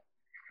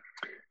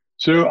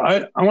 So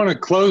I want to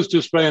close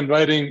just by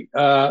inviting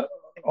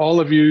all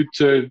of you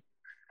to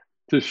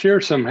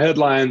share some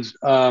headlines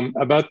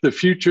about the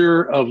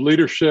future of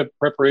leadership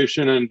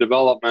preparation and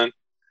development.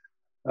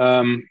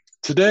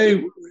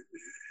 Today,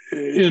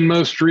 in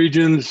most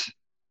regions,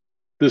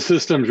 the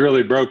system's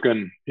really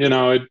broken.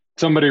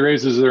 Somebody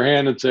raises their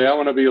hand and say, I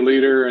want to be a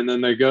leader, and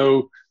then they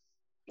go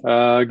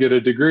get a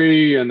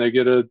degree and they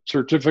get a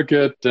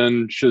certificate,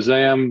 and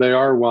Shazam, they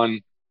are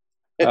one.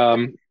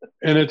 And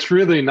it's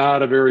really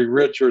not a very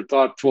rich or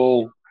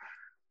thoughtful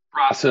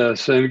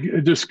process.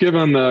 And just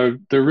given the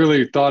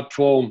really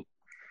thoughtful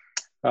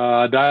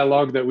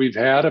dialogue that we've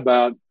had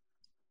about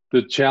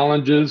the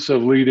challenges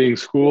of leading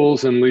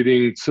schools and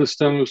leading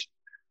systems,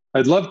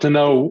 I'd love to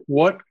know,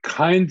 what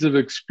kinds of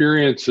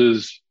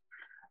experiences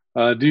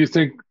do you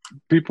think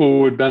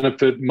people would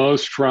benefit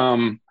most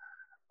from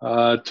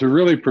to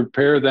really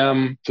prepare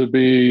them to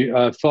be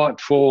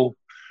thoughtful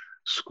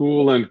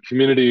school and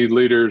community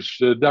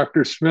leaders?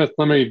 Dr. Smith,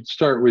 let me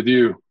start with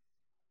you.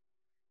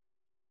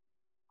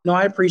 No,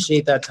 I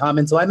appreciate that, Tom.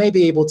 And so I may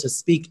be able to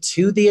speak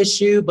to the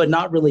issue, but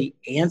not really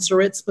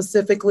answer it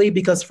specifically,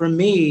 because for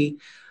me,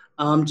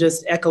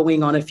 just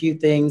echoing on a few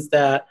things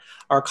that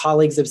our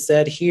colleagues have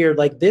said here,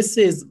 like, this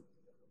is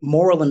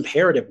moral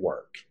imperative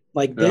work.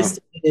 Like, this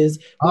is,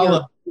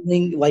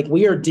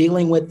 we are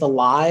dealing with the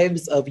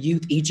lives of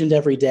youth each and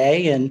every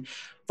day. And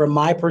from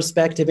my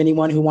perspective,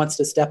 anyone who wants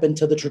to step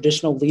into the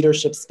traditional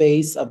leadership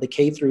space of the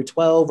K through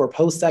 12 or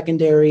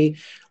post-secondary,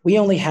 we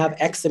only have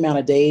X amount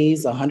of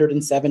days,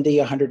 170,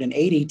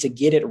 180, to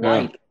get it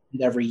right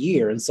every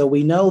year. And so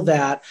we know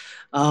that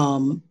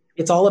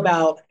it's all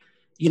about,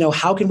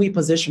 how can we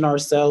position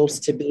ourselves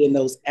to be in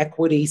those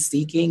equity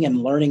seeking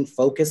and learning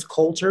focused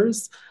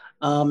cultures?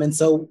 And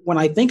so when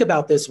I think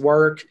about this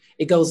work,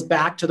 it goes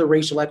back to the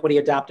racial equity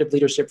adaptive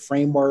leadership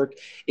framework.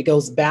 It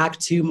goes back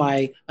to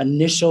my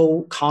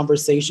initial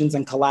conversations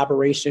and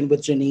collaboration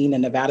with Janine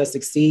and Nevada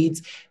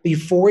Succeeds.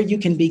 Before you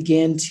can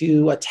begin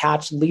to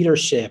attach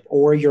leadership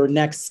or your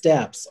next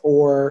steps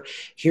or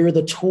here are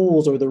the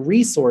tools or the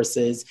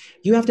resources,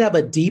 you have to have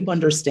a deep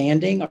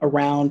understanding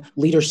around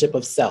leadership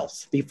of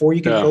self before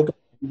you can focus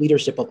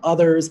leadership of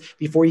others,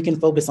 before you can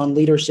focus on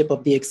leadership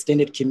of the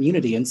extended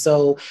community. And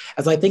so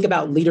as I think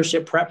about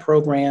leadership prep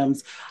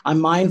programs, I'm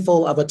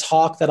mindful of a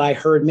talk that I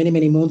heard many,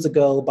 many moons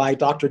ago by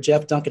Dr.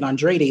 Jeff Duncan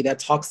Andrade that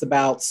talks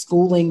about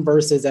schooling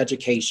versus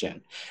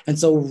education. And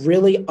so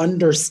really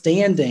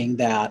understanding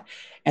that,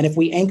 and if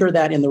we anchor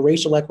that in the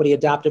racial equity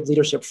adaptive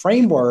leadership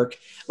framework,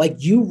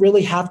 like, you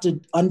really have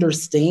to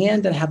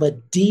understand and have a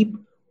deep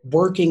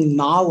working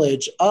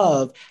knowledge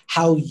of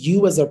how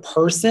you as a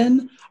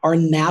person are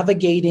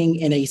navigating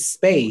in a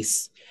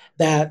space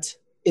that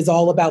is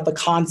all about the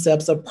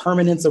concepts of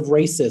permanence of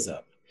racism,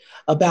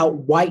 about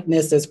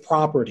whiteness as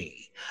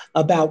property,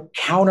 about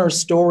counter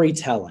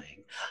storytelling,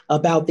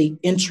 about the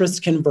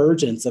interest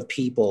convergence of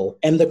people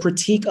and the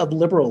critique of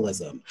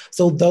liberalism.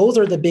 So those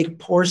are the big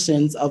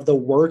portions of the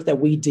work that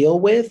we deal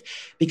with,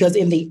 because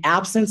in the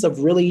absence of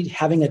really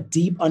having a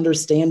deep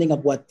understanding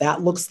of what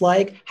that looks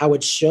like, how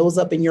it shows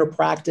up in your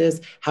practice,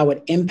 how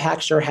it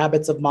impacts your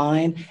habits of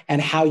mind,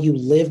 and how you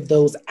live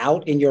those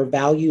out in your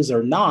values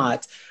or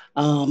not,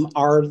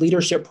 our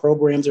leadership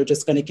programs are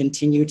just going to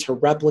continue to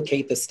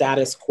replicate the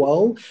status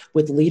quo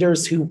with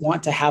leaders who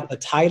want to have the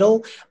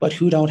title, but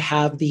who don't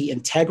have the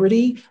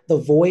integrity, the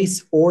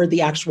voice, or the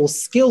actual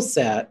skill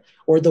set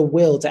or the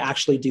will to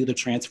actually do the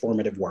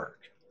transformative work.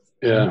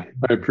 Yeah,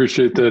 I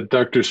appreciate that,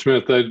 Dr.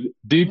 Smith.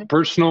 Deep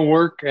personal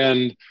work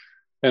and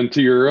and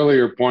to your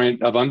earlier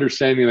point of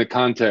understanding the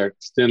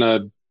context in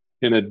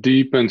a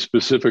deep and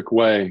specific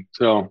way.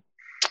 So,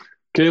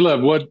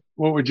 Caleb, what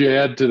would you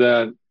add to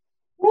that?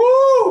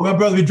 Woo! My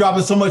brother be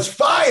dropping so much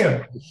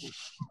fire.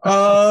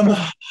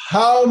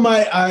 How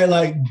might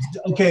I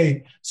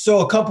okay,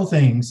 so a couple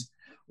things.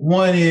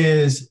 One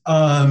is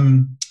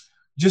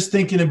just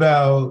thinking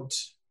about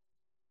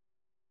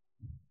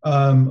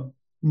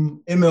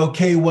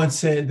MLK once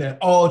said that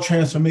all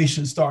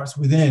transformation starts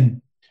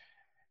within.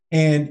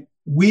 And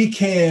we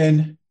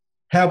can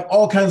have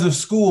all kinds of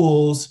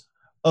schools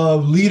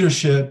of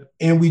leadership,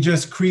 and we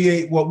just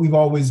create what we've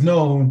always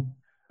known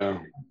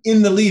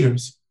in the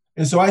leaders.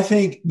 And so I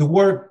think the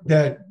work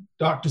that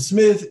Dr.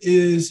 Smith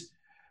is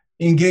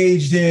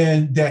engaged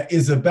in that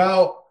is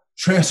about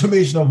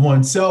transformation of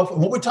oneself,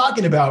 and what we're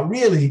talking about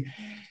really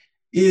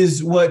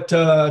is what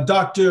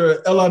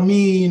Dr.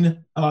 Aliyah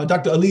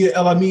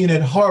El-Amin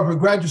at Harvard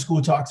Graduate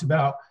School talks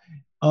about,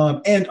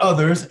 and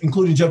others,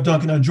 including Jeff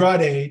Duncan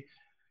Andrade.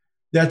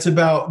 That's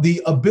about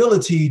the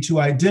ability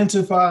to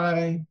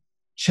identify,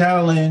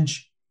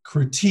 challenge,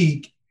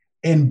 critique,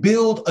 and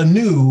build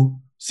anew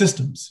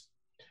systems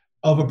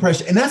of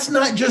oppression. And that's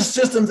not just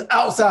systems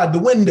outside the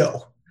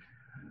window.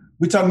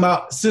 We're talking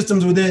about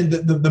systems within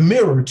the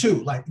mirror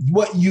too, like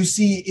what you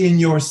see in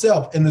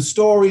yourself and the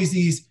stories,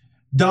 these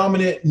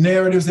dominant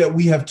narratives that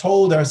we have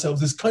told ourselves,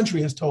 this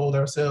country has told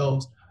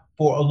ourselves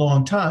for a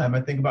long time.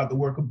 I think about the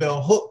work of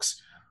Bell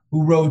Hooks,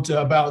 who wrote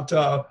about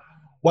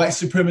white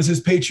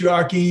supremacist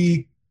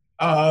patriarchy,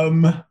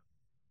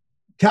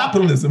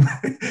 capitalism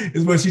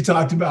is what she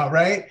talked about,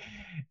 right?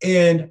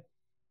 And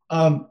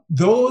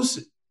the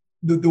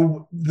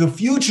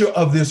future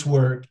of this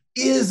work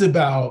is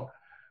about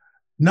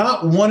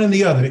not one and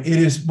the other. It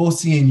is both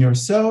seeing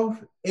yourself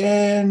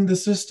and the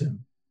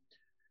system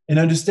and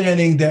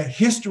understanding that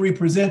history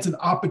presents an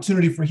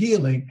opportunity for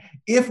healing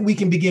if we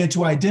can begin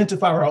to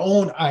identify our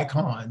own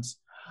icons,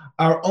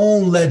 our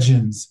own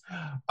legends,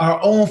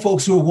 our own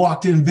folks who have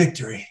walked in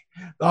victory,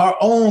 our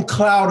own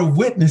cloud of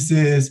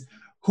witnesses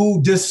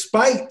who,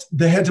 despite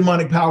the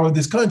hegemonic power of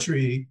this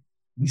country,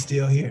 we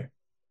still here.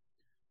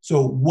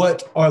 So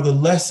what are the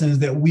lessons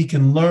that we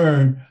can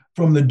learn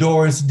from the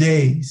Doris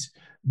Days,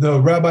 the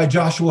Rabbi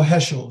Joshua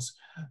Heschels,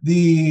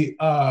 the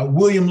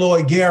William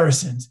Lloyd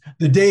Garrisons,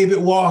 the David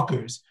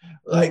Walkers,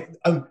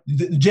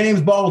 the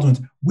James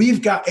Baldwins?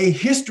 We've got a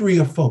history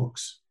of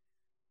folks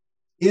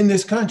in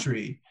this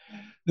country.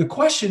 The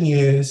question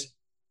is,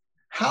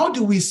 how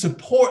do we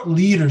support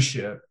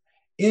leadership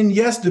in,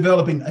 yes,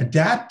 developing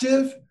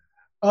adaptive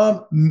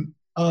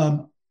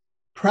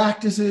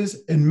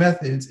practices and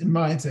methods and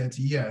mindsets,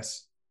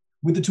 yes,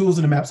 with the tools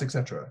and the maps, et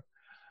cetera.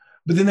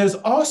 But then there's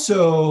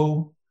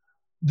also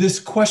this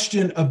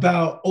question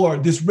about, or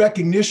this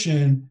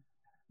recognition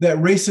that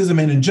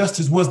racism and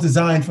injustice was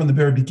designed from the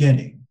very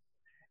beginning.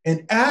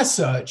 And as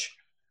such,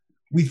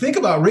 we think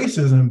about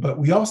racism, but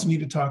we also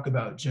need to talk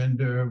about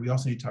gender. We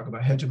also need to talk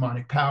about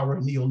hegemonic power,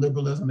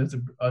 neoliberalism, as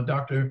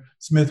Dr.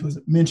 Smith was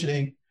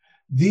mentioning.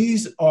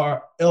 These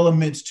are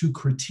elements to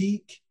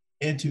critique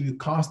and to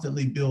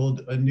constantly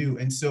build anew.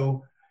 And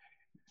so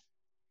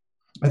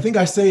I think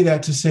I say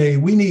that to say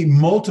we need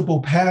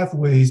multiple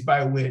pathways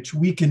by which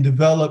we can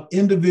develop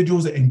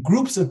individuals and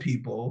groups of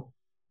people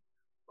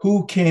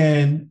who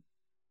can,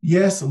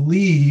 yes,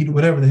 lead,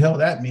 whatever the hell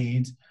that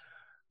means,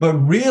 but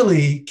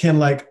really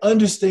can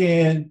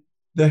understand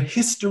the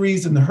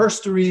histories and the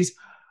herstories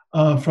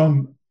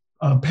from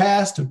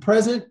past to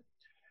present,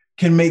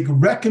 can make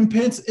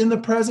recompense in the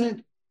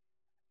present,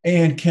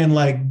 and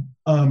can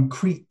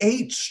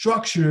create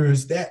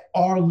structures that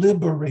are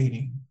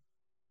liberating,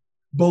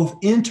 both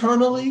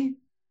internally,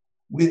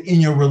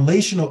 in your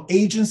relational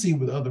agency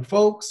with other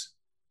folks,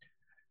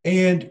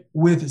 and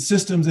with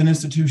systems and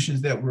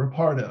institutions that we're a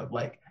part of.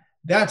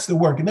 That's the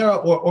work. And there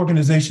are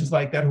organizations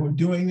like that who are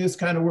doing this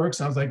kind of work.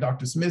 Sounds like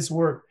Dr. Smith's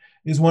work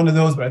is one of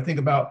those, but I think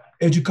about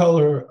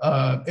Educolor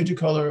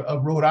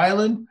of Rhode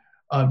Island.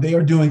 They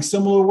are doing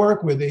similar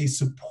work where they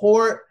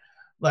support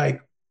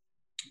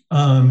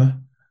not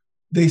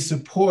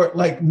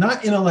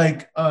in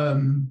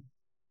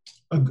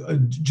a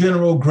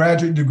general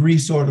graduate degree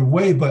sort of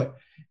way, but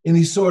in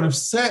these sort of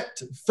set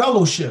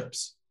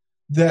fellowships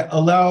that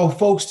allow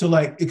folks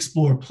to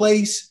explore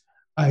place,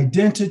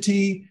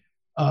 identity,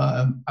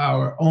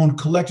 our own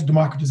collective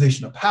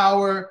democratization of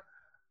power,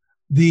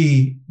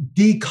 the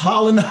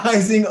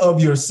decolonizing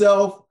of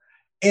yourself,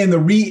 and the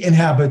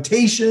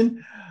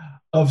re-inhabitation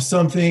of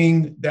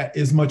something that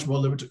is much more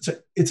liberatory.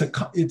 So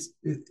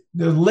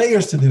there are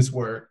layers to this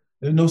work.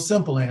 There are no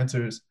simple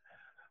answers,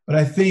 but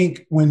I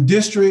think when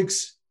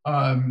districts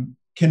can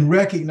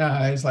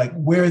recognize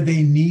where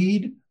they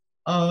need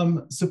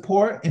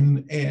support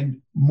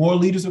and more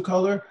leaders of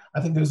color,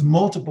 I think there's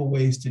multiple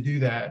ways to do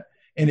that.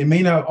 And it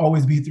may not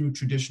always be through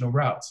traditional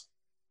routes.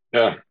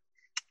 Yeah.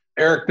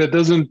 Eric, that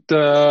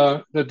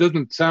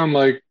doesn't sound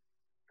like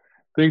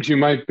things you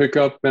might pick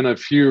up in a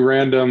few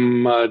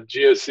random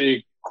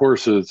GSE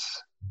courses.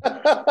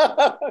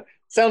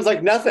 Sounds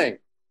like nothing.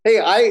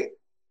 Hey,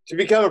 to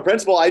become a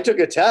principal, I took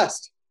a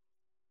test.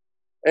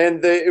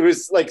 And it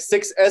was like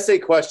 6 essay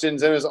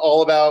questions, and it was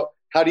all about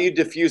how do you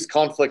diffuse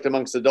conflict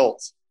amongst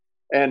adults.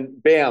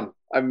 And bam,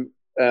 I'm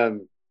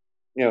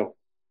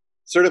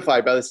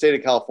certified by the state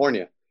of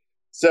California.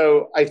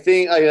 So I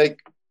think I like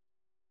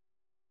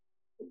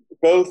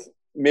both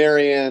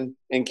Marianne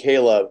and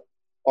Caleb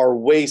are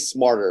way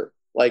smarter.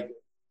 Like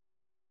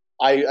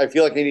I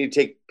feel like I need to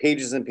take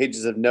pages and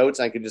pages of notes.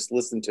 And I could just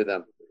listen to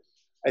them.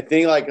 I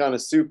think like on a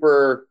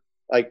super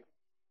like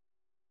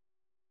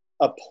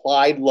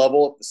applied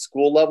level at the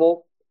school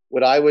level,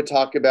 what I would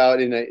talk about,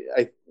 and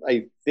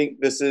I think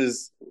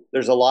there's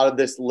a lot of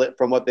this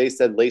from what they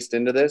said laced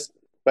into this,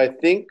 but I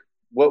think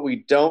what we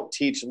don't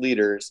teach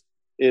leaders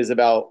is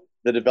about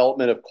the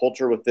development of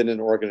culture within an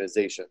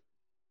organization.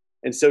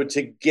 And so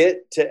to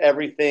get to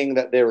everything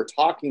that they were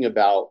talking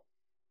about,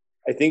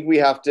 I think we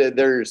have to,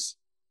 there's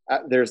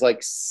like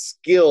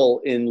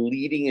skill in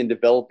leading and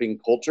developing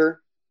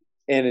culture.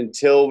 And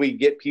until we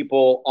get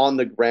people on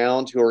the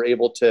ground who are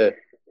able to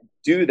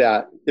do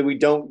that, then we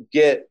don't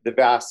get the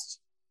vast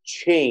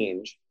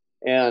change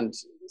and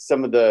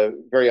some of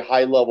the very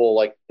high level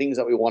like things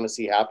that we want to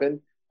see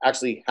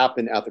actually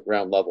happen at the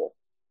ground level.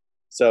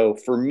 So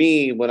for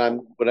me, when I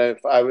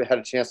had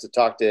a chance to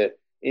talk to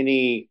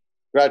any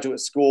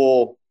graduate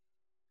school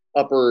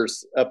up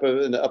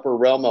in the upper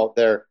realm out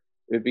there,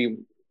 it would be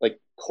like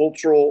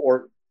cultural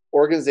or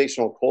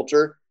organizational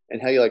culture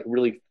and how you like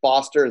really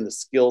foster and the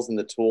skills and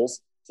the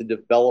tools to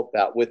develop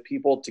that with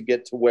people to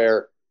get to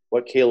where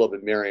what Caleb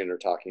and Marianne are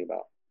talking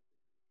about.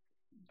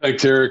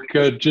 Thanks, Eric.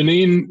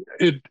 Janine,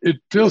 it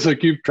feels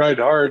like you've tried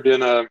hard in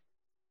the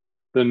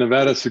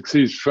Nevada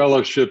Succeeds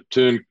Fellowship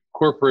to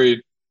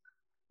incorporate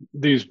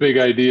these big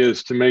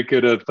ideas to make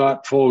it a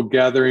thoughtful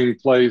gathering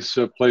place,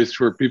 a place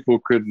where people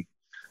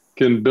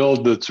can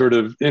build the sort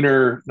of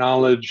inner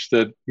knowledge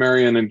that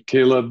Marianne and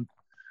Caleb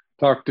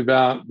talked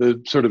about,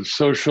 the sort of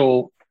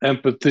social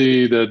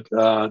empathy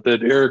that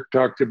Eric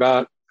talked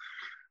about.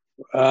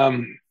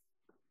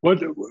 What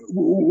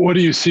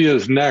do you see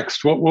as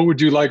next? What would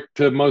you like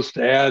to most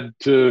add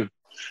to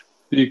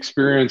the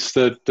experience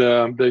that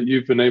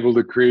you've been able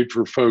to create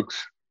for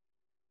folks?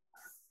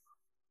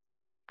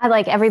 I'd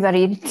like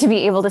everybody to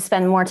be able to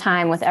spend more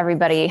time with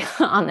everybody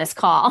on this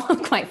call,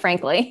 quite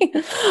frankly.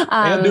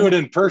 And do it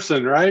in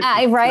person, right?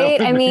 Right.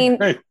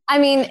 I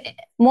mean,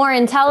 more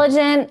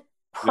intelligent,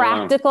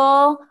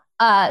 practical,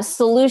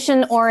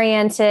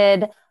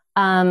 solution-oriented,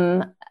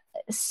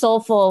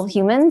 soulful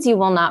humans you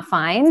will not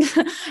find.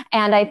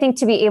 And I think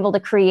to be able to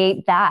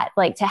create that,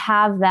 like to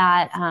have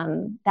that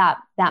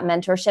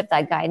mentorship,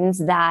 that guidance,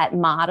 that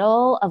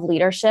model of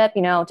leadership.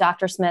 You know,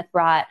 Dr. Smith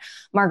brought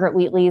Margaret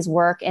Wheatley's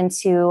work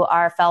into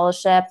our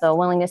fellowship, the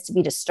willingness to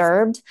be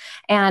disturbed.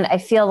 And I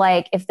feel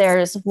like if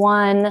there's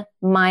one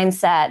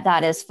mindset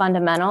that is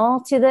fundamental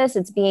to this,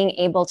 it's being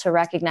able to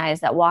recognize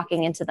that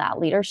walking into that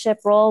leadership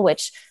role,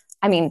 which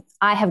I mean,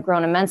 I have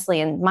grown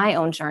immensely in my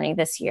own journey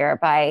this year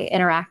by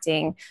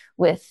interacting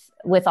with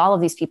all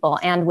of these people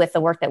and with the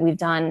work that we've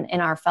done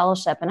in our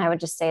fellowship. And I would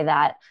just say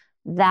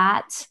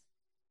that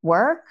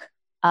work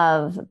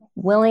of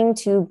willing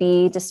to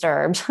be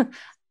disturbed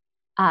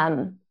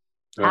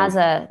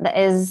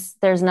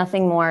there's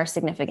nothing more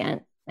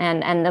significant.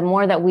 And the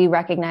more that we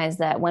recognize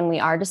that when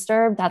we are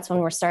disturbed, that's when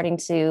we're starting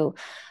to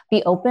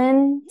be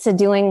open to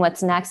doing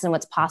what's next and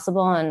what's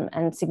possible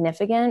and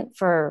significant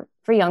for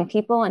young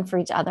people and for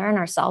each other and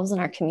ourselves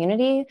and our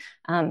community.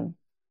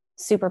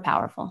 Super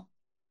powerful.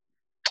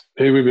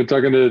 Hey, we've been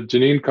talking to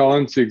Janine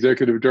Collins, the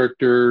Executive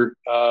Director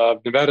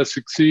of Nevada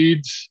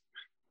Succeeds.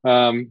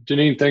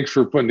 Janine, thanks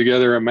for putting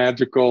together a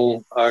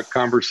magical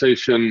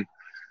conversation.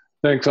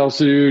 Thanks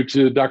also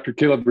to Dr.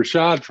 Caleb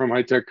Rashad from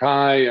High Tech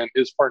High and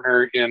his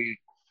partner in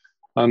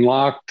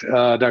Unlocked,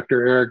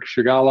 Dr. Eric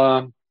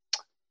Shigala,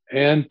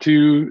 and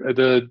to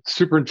the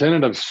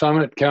Superintendent of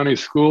Summit County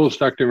Schools,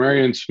 Dr.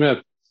 Marianne Smith.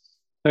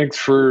 Thanks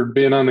for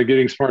being on the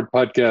Getting Smart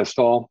podcast,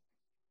 all.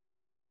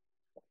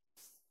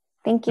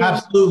 Thank you.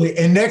 Absolutely.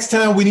 And next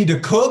time we need to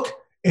cook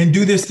and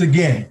do this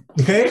again.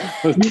 Okay?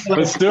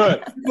 Let's do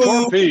it.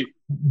 Food,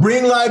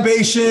 bring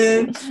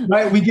libation,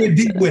 right? We get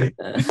deep with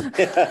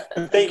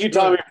it. Thank you,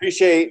 Tom. We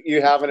appreciate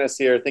you having us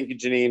here. Thank you,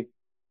 Janine.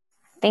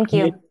 Thank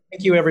you.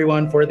 Thank you,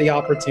 everyone, for the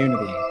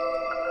opportunity.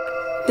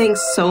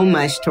 Thanks so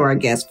much to our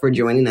guests for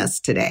joining us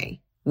today.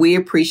 We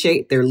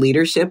appreciate their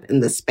leadership in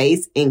the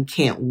space and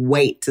can't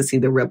wait to see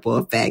the ripple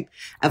effect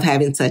of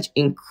having such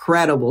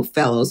incredible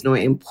fellows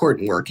doing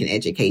important work in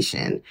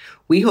education.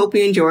 We hope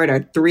you enjoyed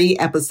our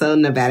 3-episode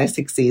Nevada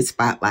Succeeds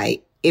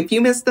Spotlight. If you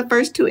missed the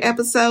first 2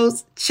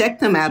 episodes, check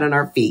them out on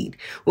our feed.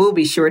 We'll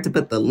be sure to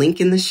put the link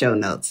in the show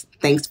notes.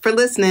 Thanks for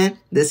listening.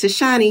 This is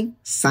Shani,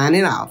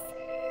 signing off.